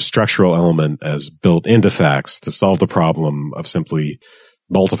sort of structural element as built into facts to solve the problem of simply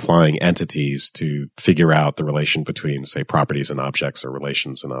multiplying entities to figure out the relation between, say, properties and objects or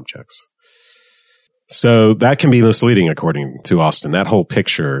relations and objects. So that can be misleading, according to Austin. That whole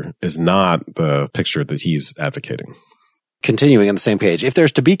picture is not the picture that he's advocating. Continuing on the same page, if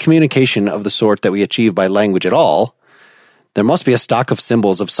there's to be communication of the sort that we achieve by language at all, there must be a stock of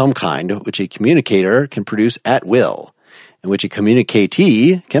symbols of some kind which a communicator can produce at will, and which a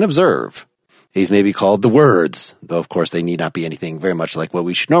communicatee can observe. These may be called the words, though of course they need not be anything very much like what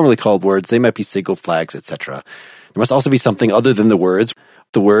we should normally call words. They might be signal flags, etc. There must also be something other than the words.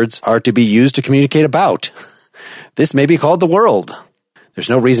 The words are to be used to communicate about. This may be called the world. There's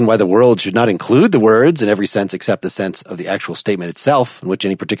no reason why the world should not include the words in every sense except the sense of the actual statement itself, in which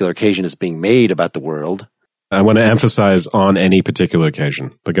any particular occasion is being made about the world. I want to emphasize on any particular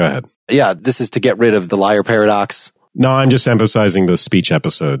occasion, but go ahead. Yeah, this is to get rid of the liar paradox. No, I'm just emphasizing the speech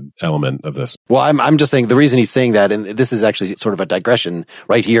episode element of this. Well, I'm just saying the reason he's saying that, and this is actually sort of a digression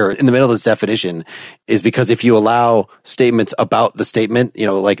right here in the middle of this definition, is because if you allow statements about the statement,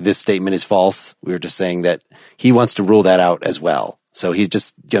 like this statement is false, we were just saying that he wants to rule that out as well. So he's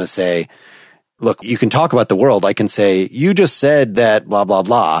just going to say, look, you can talk about the world. I can say, you just said that blah, blah,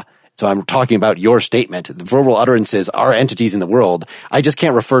 blah. So I'm talking about your statement. The verbal utterances are entities in the world. I just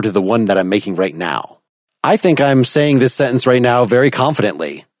can't refer to the one that I'm making right now. I think I'm saying this sentence right now very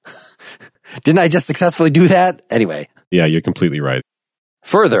confidently. Didn't I just successfully do that? Anyway. Yeah, you're completely right.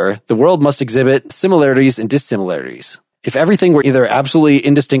 Further, the world must exhibit similarities and dissimilarities. If everything were either absolutely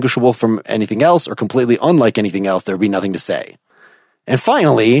indistinguishable from anything else or completely unlike anything else, there would be nothing to say. And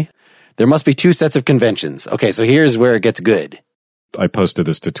finally, there must be two sets of conventions. Okay, so here's where it gets good. I posted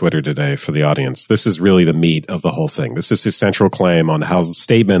this to Twitter today for the audience. This is really the meat of the whole thing. This is his central claim on how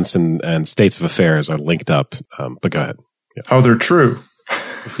statements and states of affairs are linked up. But go ahead. Yeah. How they're true.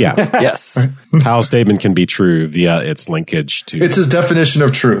 Yeah. Yes. How a statement can be true via its linkage to... It's his definition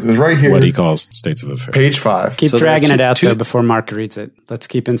of truth. It's right here. What he calls states of affairs. Page 5. Keep dragging it out there before Mark reads it. Let's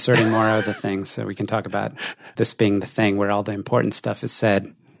keep inserting more other things so we can talk about this being the thing where all the important stuff is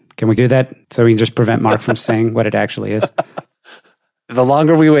said. Can we do that so we can just prevent Mark from saying what it actually is? The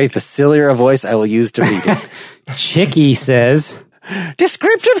longer we wait, the sillier a voice I will use to read it. Chicky says...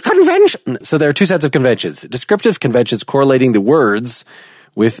 Descriptive convention. So there are two sets of conventions. Descriptive conventions correlating the words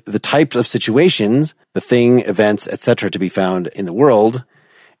with the types of situations, the thing, events, etc. to be found in the world,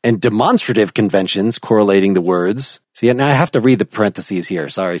 and demonstrative conventions correlating the words. See, now I have to read the parentheses here.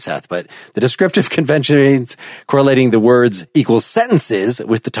 Sorry, Seth, but the descriptive conventions correlating the words equals sentences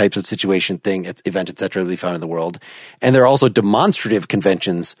with the types of situation, thing, event, etc. to be found in the world. And there are also demonstrative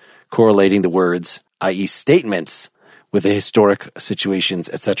conventions correlating the words, i.e. statements, with the historic situations,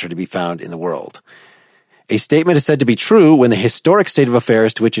 etc. to be found in the world. A statement is said to be true when the historic state of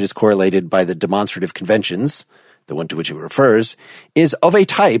affairs to which it is correlated by the demonstrative conventions, the one to which it refers, is of a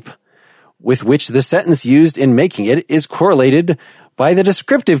type with which the sentence used in making it is correlated by the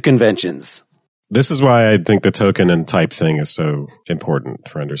descriptive conventions. This is why I think the token and type thing is so important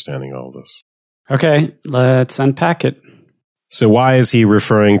for understanding all this. Okay, let's unpack it. So why is he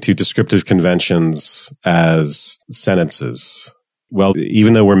referring to descriptive conventions as sentences? Well,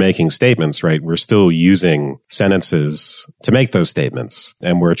 even though we're making statements, right, we're still using sentences to make those statements.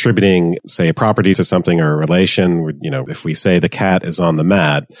 And we're attributing, say, a property to something or a relation. If we say the cat is on the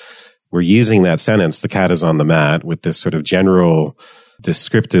mat, we're using that sentence, the cat is on the mat, with this sort of general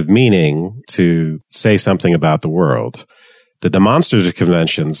descriptive meaning to say something about the world. The demonstrative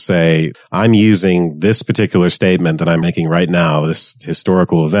conventions say, I'm using this particular statement that I'm making right now, this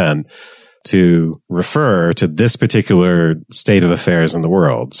historical event, to refer to this particular state of affairs in the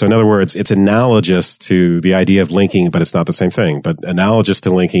world. So in other words, it's analogous to the idea of linking, but it's not the same thing, but analogous to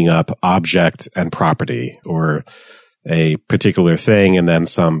linking up object and property, or a particular thing and then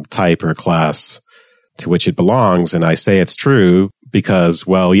some type or class to which it belongs. And I say it's true because,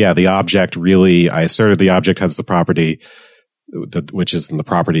 well, yeah, the object really, I asserted the object has the property, which is, the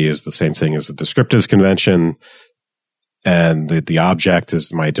property is the same thing as the descriptive convention. And the object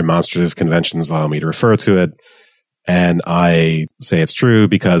is my demonstrative conventions allow me to refer to it. And I say it's true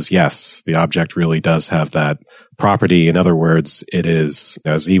because, yes, the object really does have that property. In other words, it is,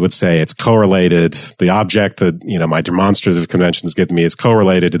 as he would say, it's correlated. The object that, my demonstrative conventions give me is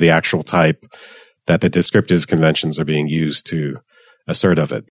correlated to the actual type that the descriptive conventions are being used to assert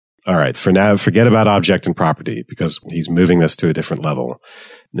of it. All right, for now, forget about object and property because he's moving this to a different level.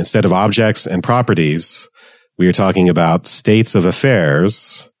 Instead of objects and properties, we are talking about states of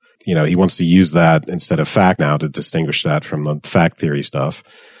affairs. He wants to use that instead of fact now to distinguish that from the fact theory stuff.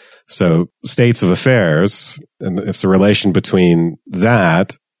 So states of affairs, and it's the relation between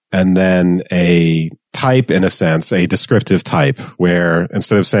that and then a type, in a sense, a descriptive type, where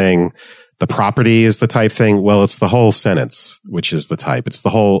instead of saying the property is the type thing, well, it's the whole sentence, which is the type. It's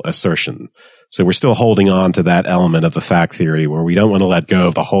the whole assertion. So we're still holding on to that element of the fact theory where we don't want to let go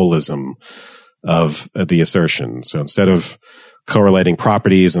of the holism of the assertion. So instead of correlating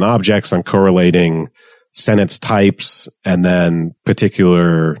properties and objects, I'm correlating sentence types and then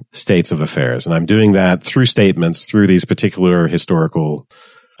particular states of affairs. And I'm doing that through statements, through these particular historical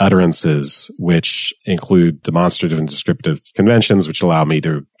utterances, which include demonstrative and descriptive conventions, which allow me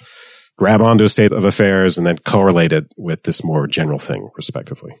to grab onto a state of affairs and then correlate it with this more general thing,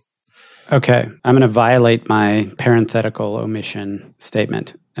 respectively. Okay, I'm going to violate my parenthetical omission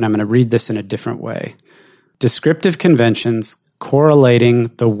statement, and I'm going to read this in a different way. Descriptive conventions correlating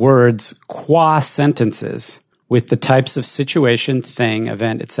the words qua sentences with the types of situation, thing,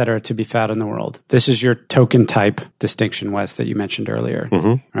 event, etc. to be found in the world. This is your token type distinction, Wes, that you mentioned earlier,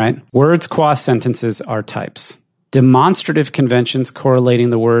 right? Words qua sentences are types. Demonstrative conventions correlating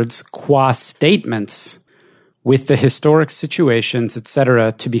the words qua statements with the historic situations,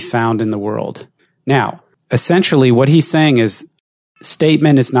 etc., to be found in the world. Now, essentially what he's saying is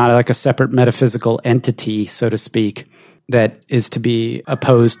statement is not like a separate metaphysical entity, so to speak, that is to be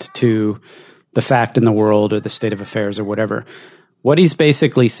opposed to the fact in the world or the state of affairs or whatever. What he's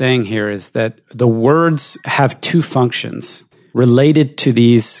basically saying here is that the words have two functions related to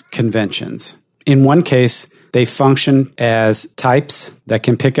these conventions. In one case, they function as types that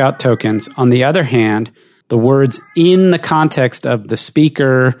can pick out tokens. On the other hand, the words in the context of the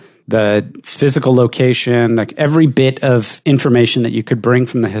speaker, the physical location, like every bit of information that you could bring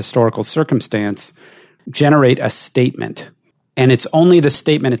from the historical circumstance, generate a statement. And it's only the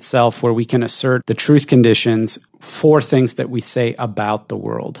statement itself where we can assert the truth conditions for things that we say about the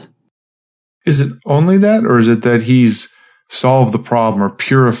world. Is it only that, or is it that he's solved the problem or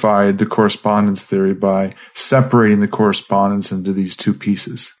purified the correspondence theory by separating the correspondence into these two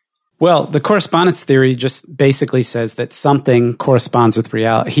pieces? Well, the correspondence theory just basically says that something corresponds with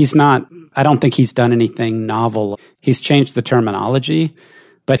reality. I don't think he's done anything novel. He's changed the terminology,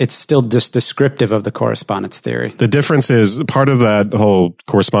 but it's still just descriptive of the correspondence theory. The difference is part of that whole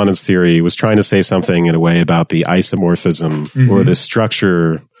correspondence theory was trying to say something in a way about the isomorphism or the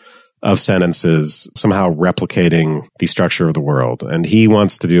structure of sentences somehow replicating the structure of the world. And he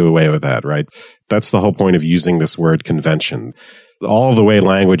wants to do away with that, right? That's the whole point of using this word convention. All the way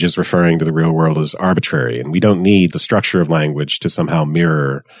language is referring to the real world is arbitrary, and we don't need the structure of language to somehow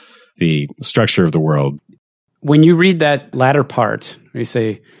mirror the structure of the world. When you read that latter part, you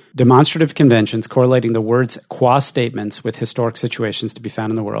say demonstrative conventions correlating the words qua statements with historic situations to be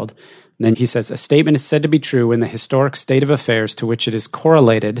found in the world. And then he says a statement is said to be true in the historic state of affairs to which it is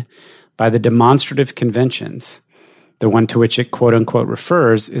correlated by the demonstrative conventions. The one to which it quote unquote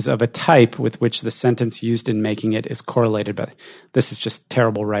refers is of a type with which the sentence used in making it is correlated by. This is just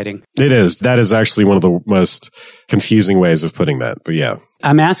terrible writing. It is. That is actually one of the most confusing ways of putting that. But yeah.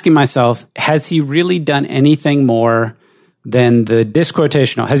 I'm asking myself, has he really done anything more than the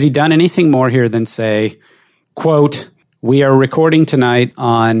disquotational? Has he done anything more here than say, quote, we are recording tonight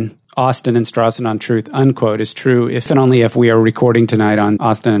on Austin and Strawson on Truth, unquote, is true if and only if we are recording tonight on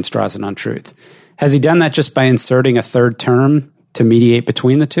Austin and Strawson on Truth. Has he done that just by inserting a third term to mediate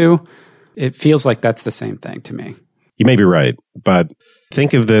between the two? It feels like that's the same thing to me. You may be right, but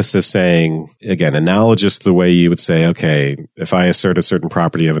think of this as saying, again, analogous to the way you would say, okay, if I assert a certain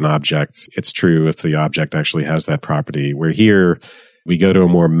property of an object, it's true if the object actually has that property. Where here, we go to a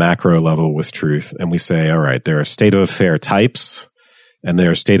more macro level with truth, and we say, all right, there are state of affair types, and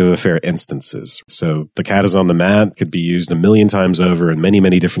there are state of affair instances. So the cat is on the mat could be used a million times over in many,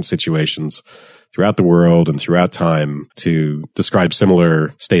 many different situations throughout the world and throughout time to describe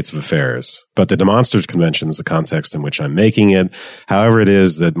similar states of affairs. But the demonstrative convention is the context in which I'm making it. However it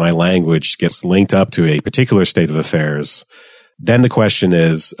is that my language gets linked up to a particular state of affairs, then the question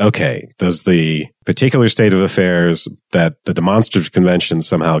is, okay, does the particular state of affairs that the demonstrative conventions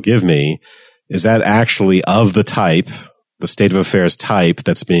somehow give me, is that actually of the type, the state of affairs type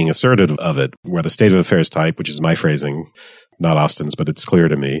that's being asserted of it, where the state of affairs type, which is my phrasing, not Austin's, but it's clear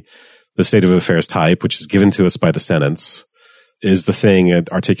to me, the state of affairs type, which is given to us by the sentence, is the thing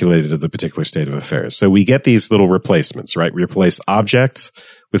articulated of the particular state of affairs. So we get these little replacements, right? We replace object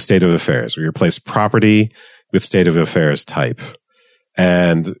with state of affairs. We replace property with state of affairs type.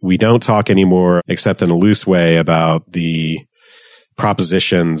 And we don't talk anymore, except in a loose way, about the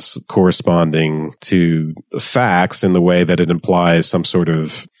propositions corresponding to facts in the way that it implies some sort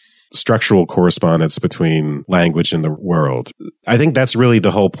of structural correspondence between language and the world. I think that's really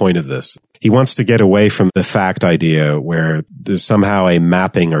the whole point of this. He wants to get away from the fact idea where there's somehow a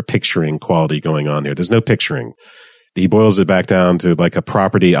mapping or picturing quality going on here. There's no picturing. He boils it back down to like a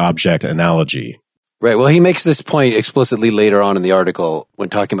property object analogy. Right. Well, he makes this point explicitly later on in the article when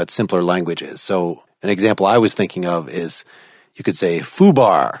talking about simpler languages. So an example I was thinking of is you could say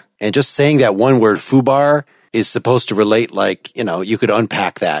foobar, and just saying that one word foobar is supposed to relate like, you could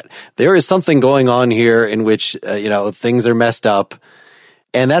unpack that. There is something going on here in which, things are messed up.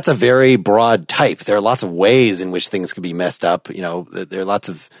 And that's a very broad type. There are lots of ways in which things could be messed up. There are lots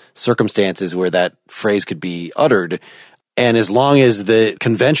of circumstances where that phrase could be uttered. And as long as the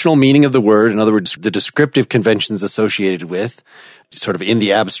conventional meaning of the word, in other words, the descriptive conventions associated with, sort of in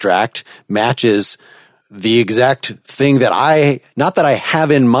the abstract, matches the exact thing that not that I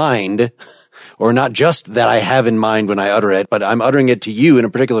have in mind, or not just that I have in mind when I utter it, but I'm uttering it to you in a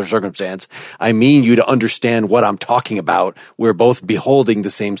particular circumstance. I mean you to understand what I'm talking about. We're both beholding the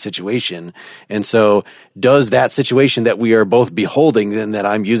same situation. And so does that situation that we are both beholding, and that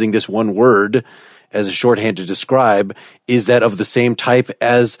I'm using this one word as a shorthand to describe, is that of the same type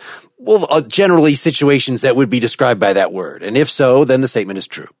as, generally situations that would be described by that word? And if so, then the statement is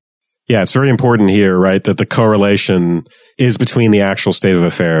true. Yeah, it's very important here, right, that the correlation is between the actual state of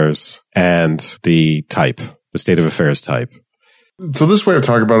affairs and the type, the state of affairs type. So this way of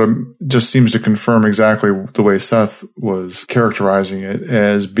talking about it just seems to confirm exactly the way Seth was characterizing it,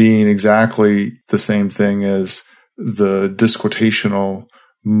 as being exactly the same thing as the disquotational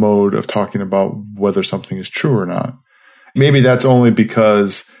mode of talking about whether something is true or not. Maybe that's only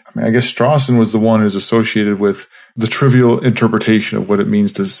because, I guess Strawson was the one who's associated with the trivial interpretation of what it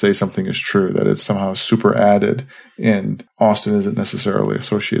means to say something is true, that it's somehow super added, and Austin isn't necessarily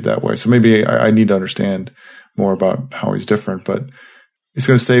associated that way. So maybe I need to understand more about how he's different, but it's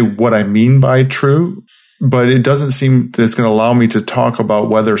going to say what I mean by true, but it doesn't seem that it's going to allow me to talk about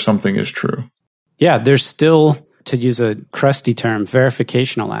whether something is true. Yeah, there's still, to use a crusty term,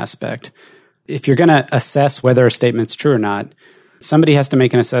 verificational aspect. If you're going to assess whether a statement's true or not, somebody has to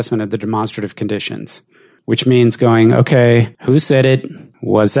make an assessment of the demonstrative conditions, which means going, okay, who said it?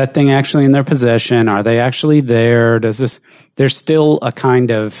 Was that thing actually in their possession? Are they actually there? There's still a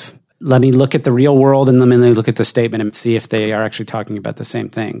kind of, let me look at the real world and let me look at the statement and see if they are actually talking about the same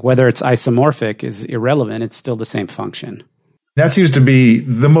thing. Whether it's isomorphic is irrelevant. It's still the same function. That seems to be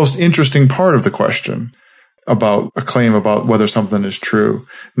the most interesting part of the question about a claim about whether something is true.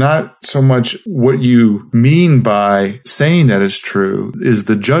 Not so much what you mean by saying that is true is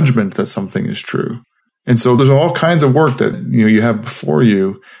the judgment that something is true. And so there's all kinds of work that you have before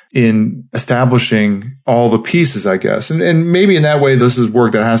you in establishing all the pieces, I guess. And maybe in that way, this is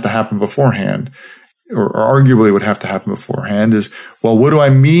work that has to happen beforehand, or arguably would have to happen beforehand, is, well, what do I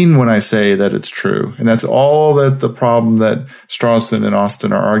mean when I say that it's true? And that's all that the problem that Strawson and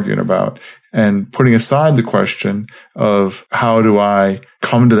Austin are arguing about. And putting aside the question of how do I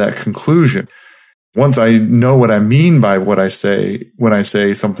come to that conclusion? Once I know what I mean by what I say when I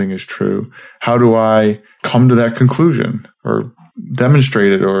say something is true, how do I come to that conclusion, or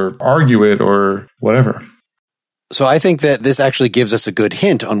demonstrate it, or argue it, or whatever? So I think that this actually gives us a good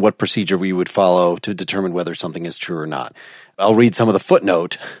hint on what procedure we would follow to determine whether something is true or not. I'll read some of the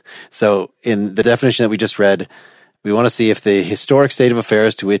footnote. So in the definition that we just read, we want to see if the historic state of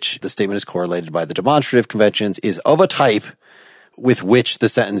affairs to which the statement is correlated by the demonstrative conventions is of a type with which the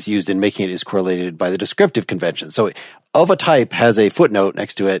sentence used in making it is correlated by the descriptive convention. So of a type has a footnote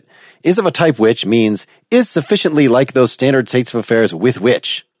next to it. Is of a type which means is sufficiently like those standard states of affairs with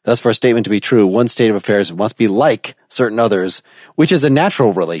which. Thus, for a statement to be true, one state of affairs must be like certain others, which is a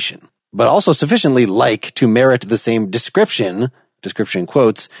natural relation, but also sufficiently like to merit the same description in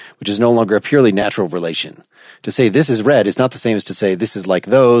quotes, which is no longer a purely natural relation. To say this is red is not the same as to say this is like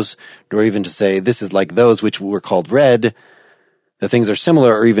those, nor even to say this is like those which were called red. That things are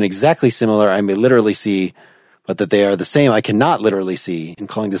similar or even exactly similar I may literally see, but that they are the same I cannot literally see. In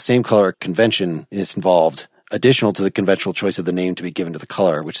calling the same color convention is involved, additional to the conventional choice of the name to be given to the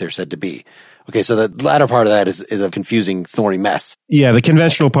color, which they're said to be. Okay, so the latter part of that is a confusing, thorny mess. Yeah, the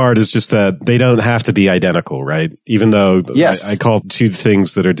conventional part is just that they don't have to be identical, right? Even though yes. I call two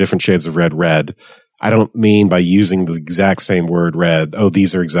things that are different shades of red, red, I don't mean by using the exact same word red, oh,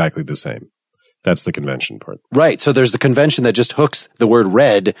 these are exactly the same. That's the convention part. Right, so there's the convention that just hooks the word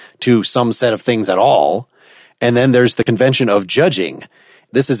red to some set of things at all, and then there's the convention of judging.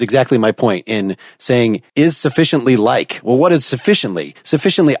 This is exactly my point in saying is sufficiently like. Well, what is sufficiently?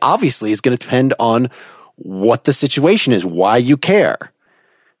 Sufficiently obviously is going to depend on what the situation is, why you care.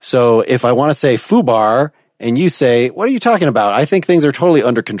 So if I want to say foobar and you say, what are you talking about? I think things are totally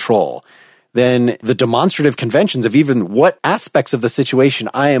under control. Then the demonstrative conventions of even what aspects of the situation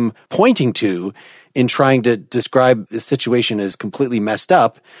I am pointing to in trying to describe the situation as completely messed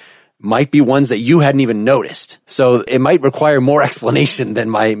up might be ones that you hadn't even noticed. So it might require more explanation than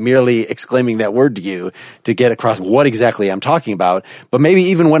my merely exclaiming that word to you to get across what exactly I'm talking about. But maybe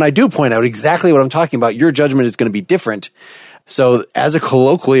even when I do point out exactly what I'm talking about, your judgment is going to be different. So as a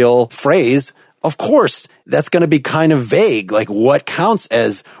colloquial phrase, Of course, that's going to be kind of vague. Like, what counts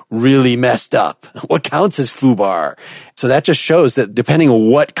as really messed up? What counts as foobar? So that just shows that depending on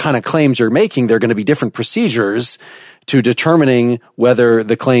what kind of claims you're making, there are going to be different procedures to determining whether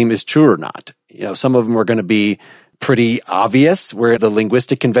the claim is true or not. Some of them are going to be pretty obvious, where the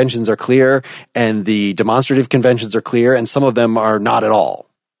linguistic conventions are clear and the demonstrative conventions are clear, and some of them are not at all.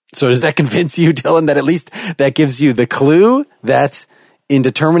 So does that convince you, Dylan, that at least that gives you the clue that in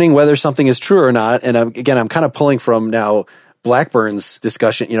determining whether something is true or not? And again, I'm kind of pulling from now Blackburn's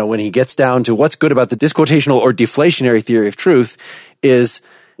discussion, when he gets down to what's good about the disquotational or deflationary theory of truth is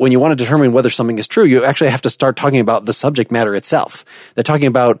when you want to determine whether something is true, you actually have to start talking about the subject matter itself. That talking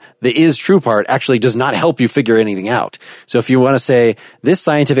about the is true part actually does not help you figure anything out. So if you want to say this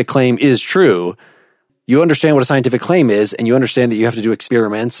scientific claim is true, you understand what a scientific claim is, and you understand that you have to do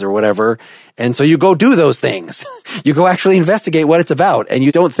experiments or whatever. And so you go do those things. You go actually investigate what it's about. And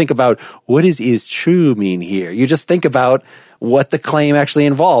you don't think about what is true mean here. You just think about what the claim actually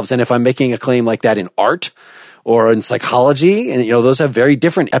involves. And if I'm making a claim like that in art or in psychology, and those have very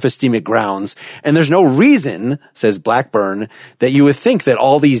different epistemic grounds. And there's no reason, says Blackburn, that you would think that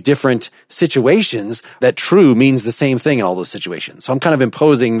all these different situations, that true means the same thing in all those situations. So I'm kind of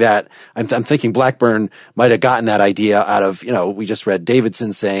imposing that. I'm thinking Blackburn might have gotten that idea out of, we just read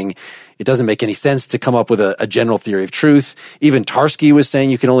Davidson saying it doesn't make any sense to come up with a general theory of truth. Even Tarski was saying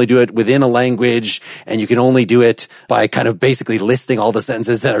you can only do it within a language, and you can only do it by kind of basically listing all the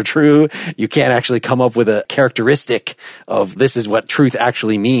sentences that are true. You can't actually come up with a characteristic of this is what truth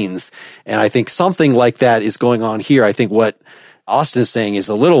actually means. And I think something like that is going on here. I think what Austin is saying is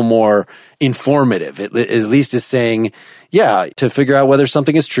a little more informative. It at least is saying, yeah, to figure out whether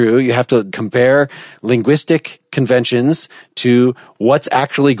something is true, you have to compare linguistic conventions to what's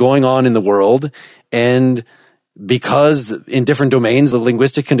actually going on in the world. And because in different domains, the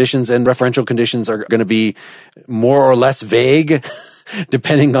linguistic conditions and referential conditions are going to be more or less vague,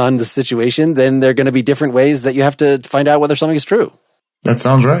 depending on the situation, then there are going to be different ways that you have to find out whether something is true. That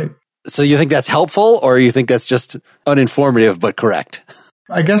sounds right. So you think that's helpful, or you think that's just uninformative but correct?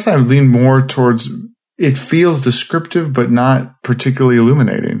 I guess I lean more towards it feels descriptive but not particularly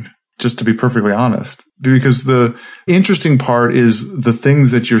illuminating, just to be perfectly honest. Because the interesting part is the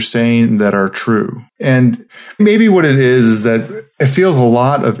things that you're saying that are true. And maybe what it is that it feels a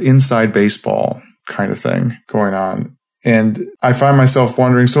lot of inside baseball kind of thing going on. And I find myself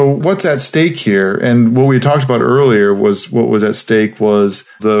wondering, so what's at stake here? And what we talked about earlier was what was at stake was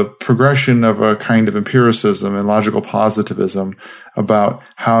the progression of a kind of empiricism and logical positivism about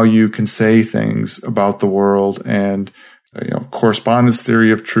how you can say things about the world and, correspondence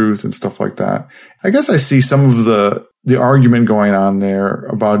theory of truth and stuff like that. I guess I see some of the argument going on there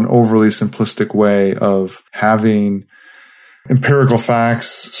about an overly simplistic way of having empirical facts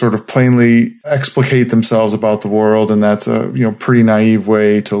sort of plainly explicate themselves about the world. And that's a, pretty naive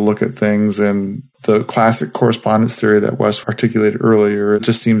way to look at things. And the classic correspondence theory that Wes articulated earlier, it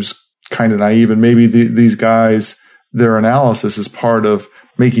just seems kind of naive. And maybe these guys, their analysis is part of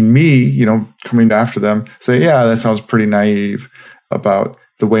making me, coming after them, say, yeah, that sounds pretty naive about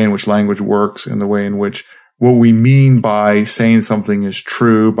the way in which language works and the way in which what we mean by saying something is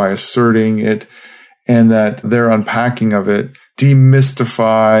true, by asserting it, and that their unpacking of it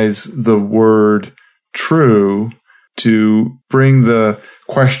demystifies the word true to bring the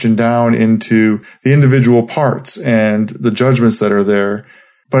question down into the individual parts and the judgments that are there.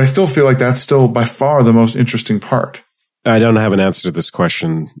 But I still feel like that's still by far the most interesting part. I don't have an answer to this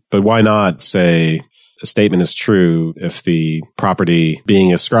question, but why not say a statement is true if the property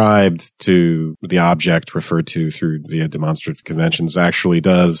being ascribed to the object referred to through the demonstrative conventions actually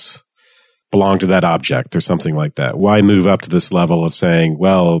does belong to that object or something like that? Why move up to this level of saying,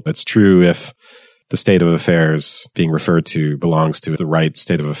 well, it's true if the state of affairs being referred to belongs to the right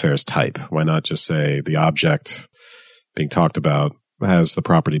state of affairs type? Why not just say the object being talked about has the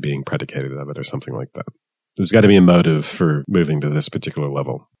property being predicated of it or something like that? There's got to be a motive for moving to this particular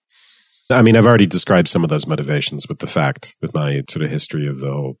level. I mean, I've already described some of those motivations with my sort of history of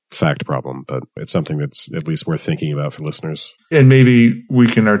the whole fact problem, but it's something that's at least worth thinking about for listeners. And maybe we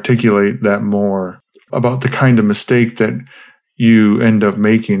can articulate that more about the kind of mistake that you end up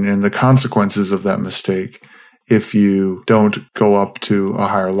making and the consequences of that mistake if you don't go up to a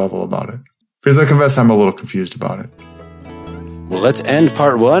higher level about it. Because I confess I'm a little confused about it. Well, let's end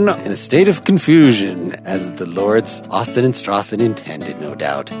part one in a state of confusion, as the Lords Austin and Strawson intended, no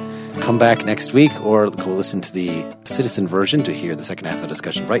doubt. Come back next week or go listen to the Citizen version to hear the second half of the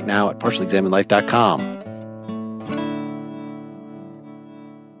discussion right now at partiallyexaminedlife.com.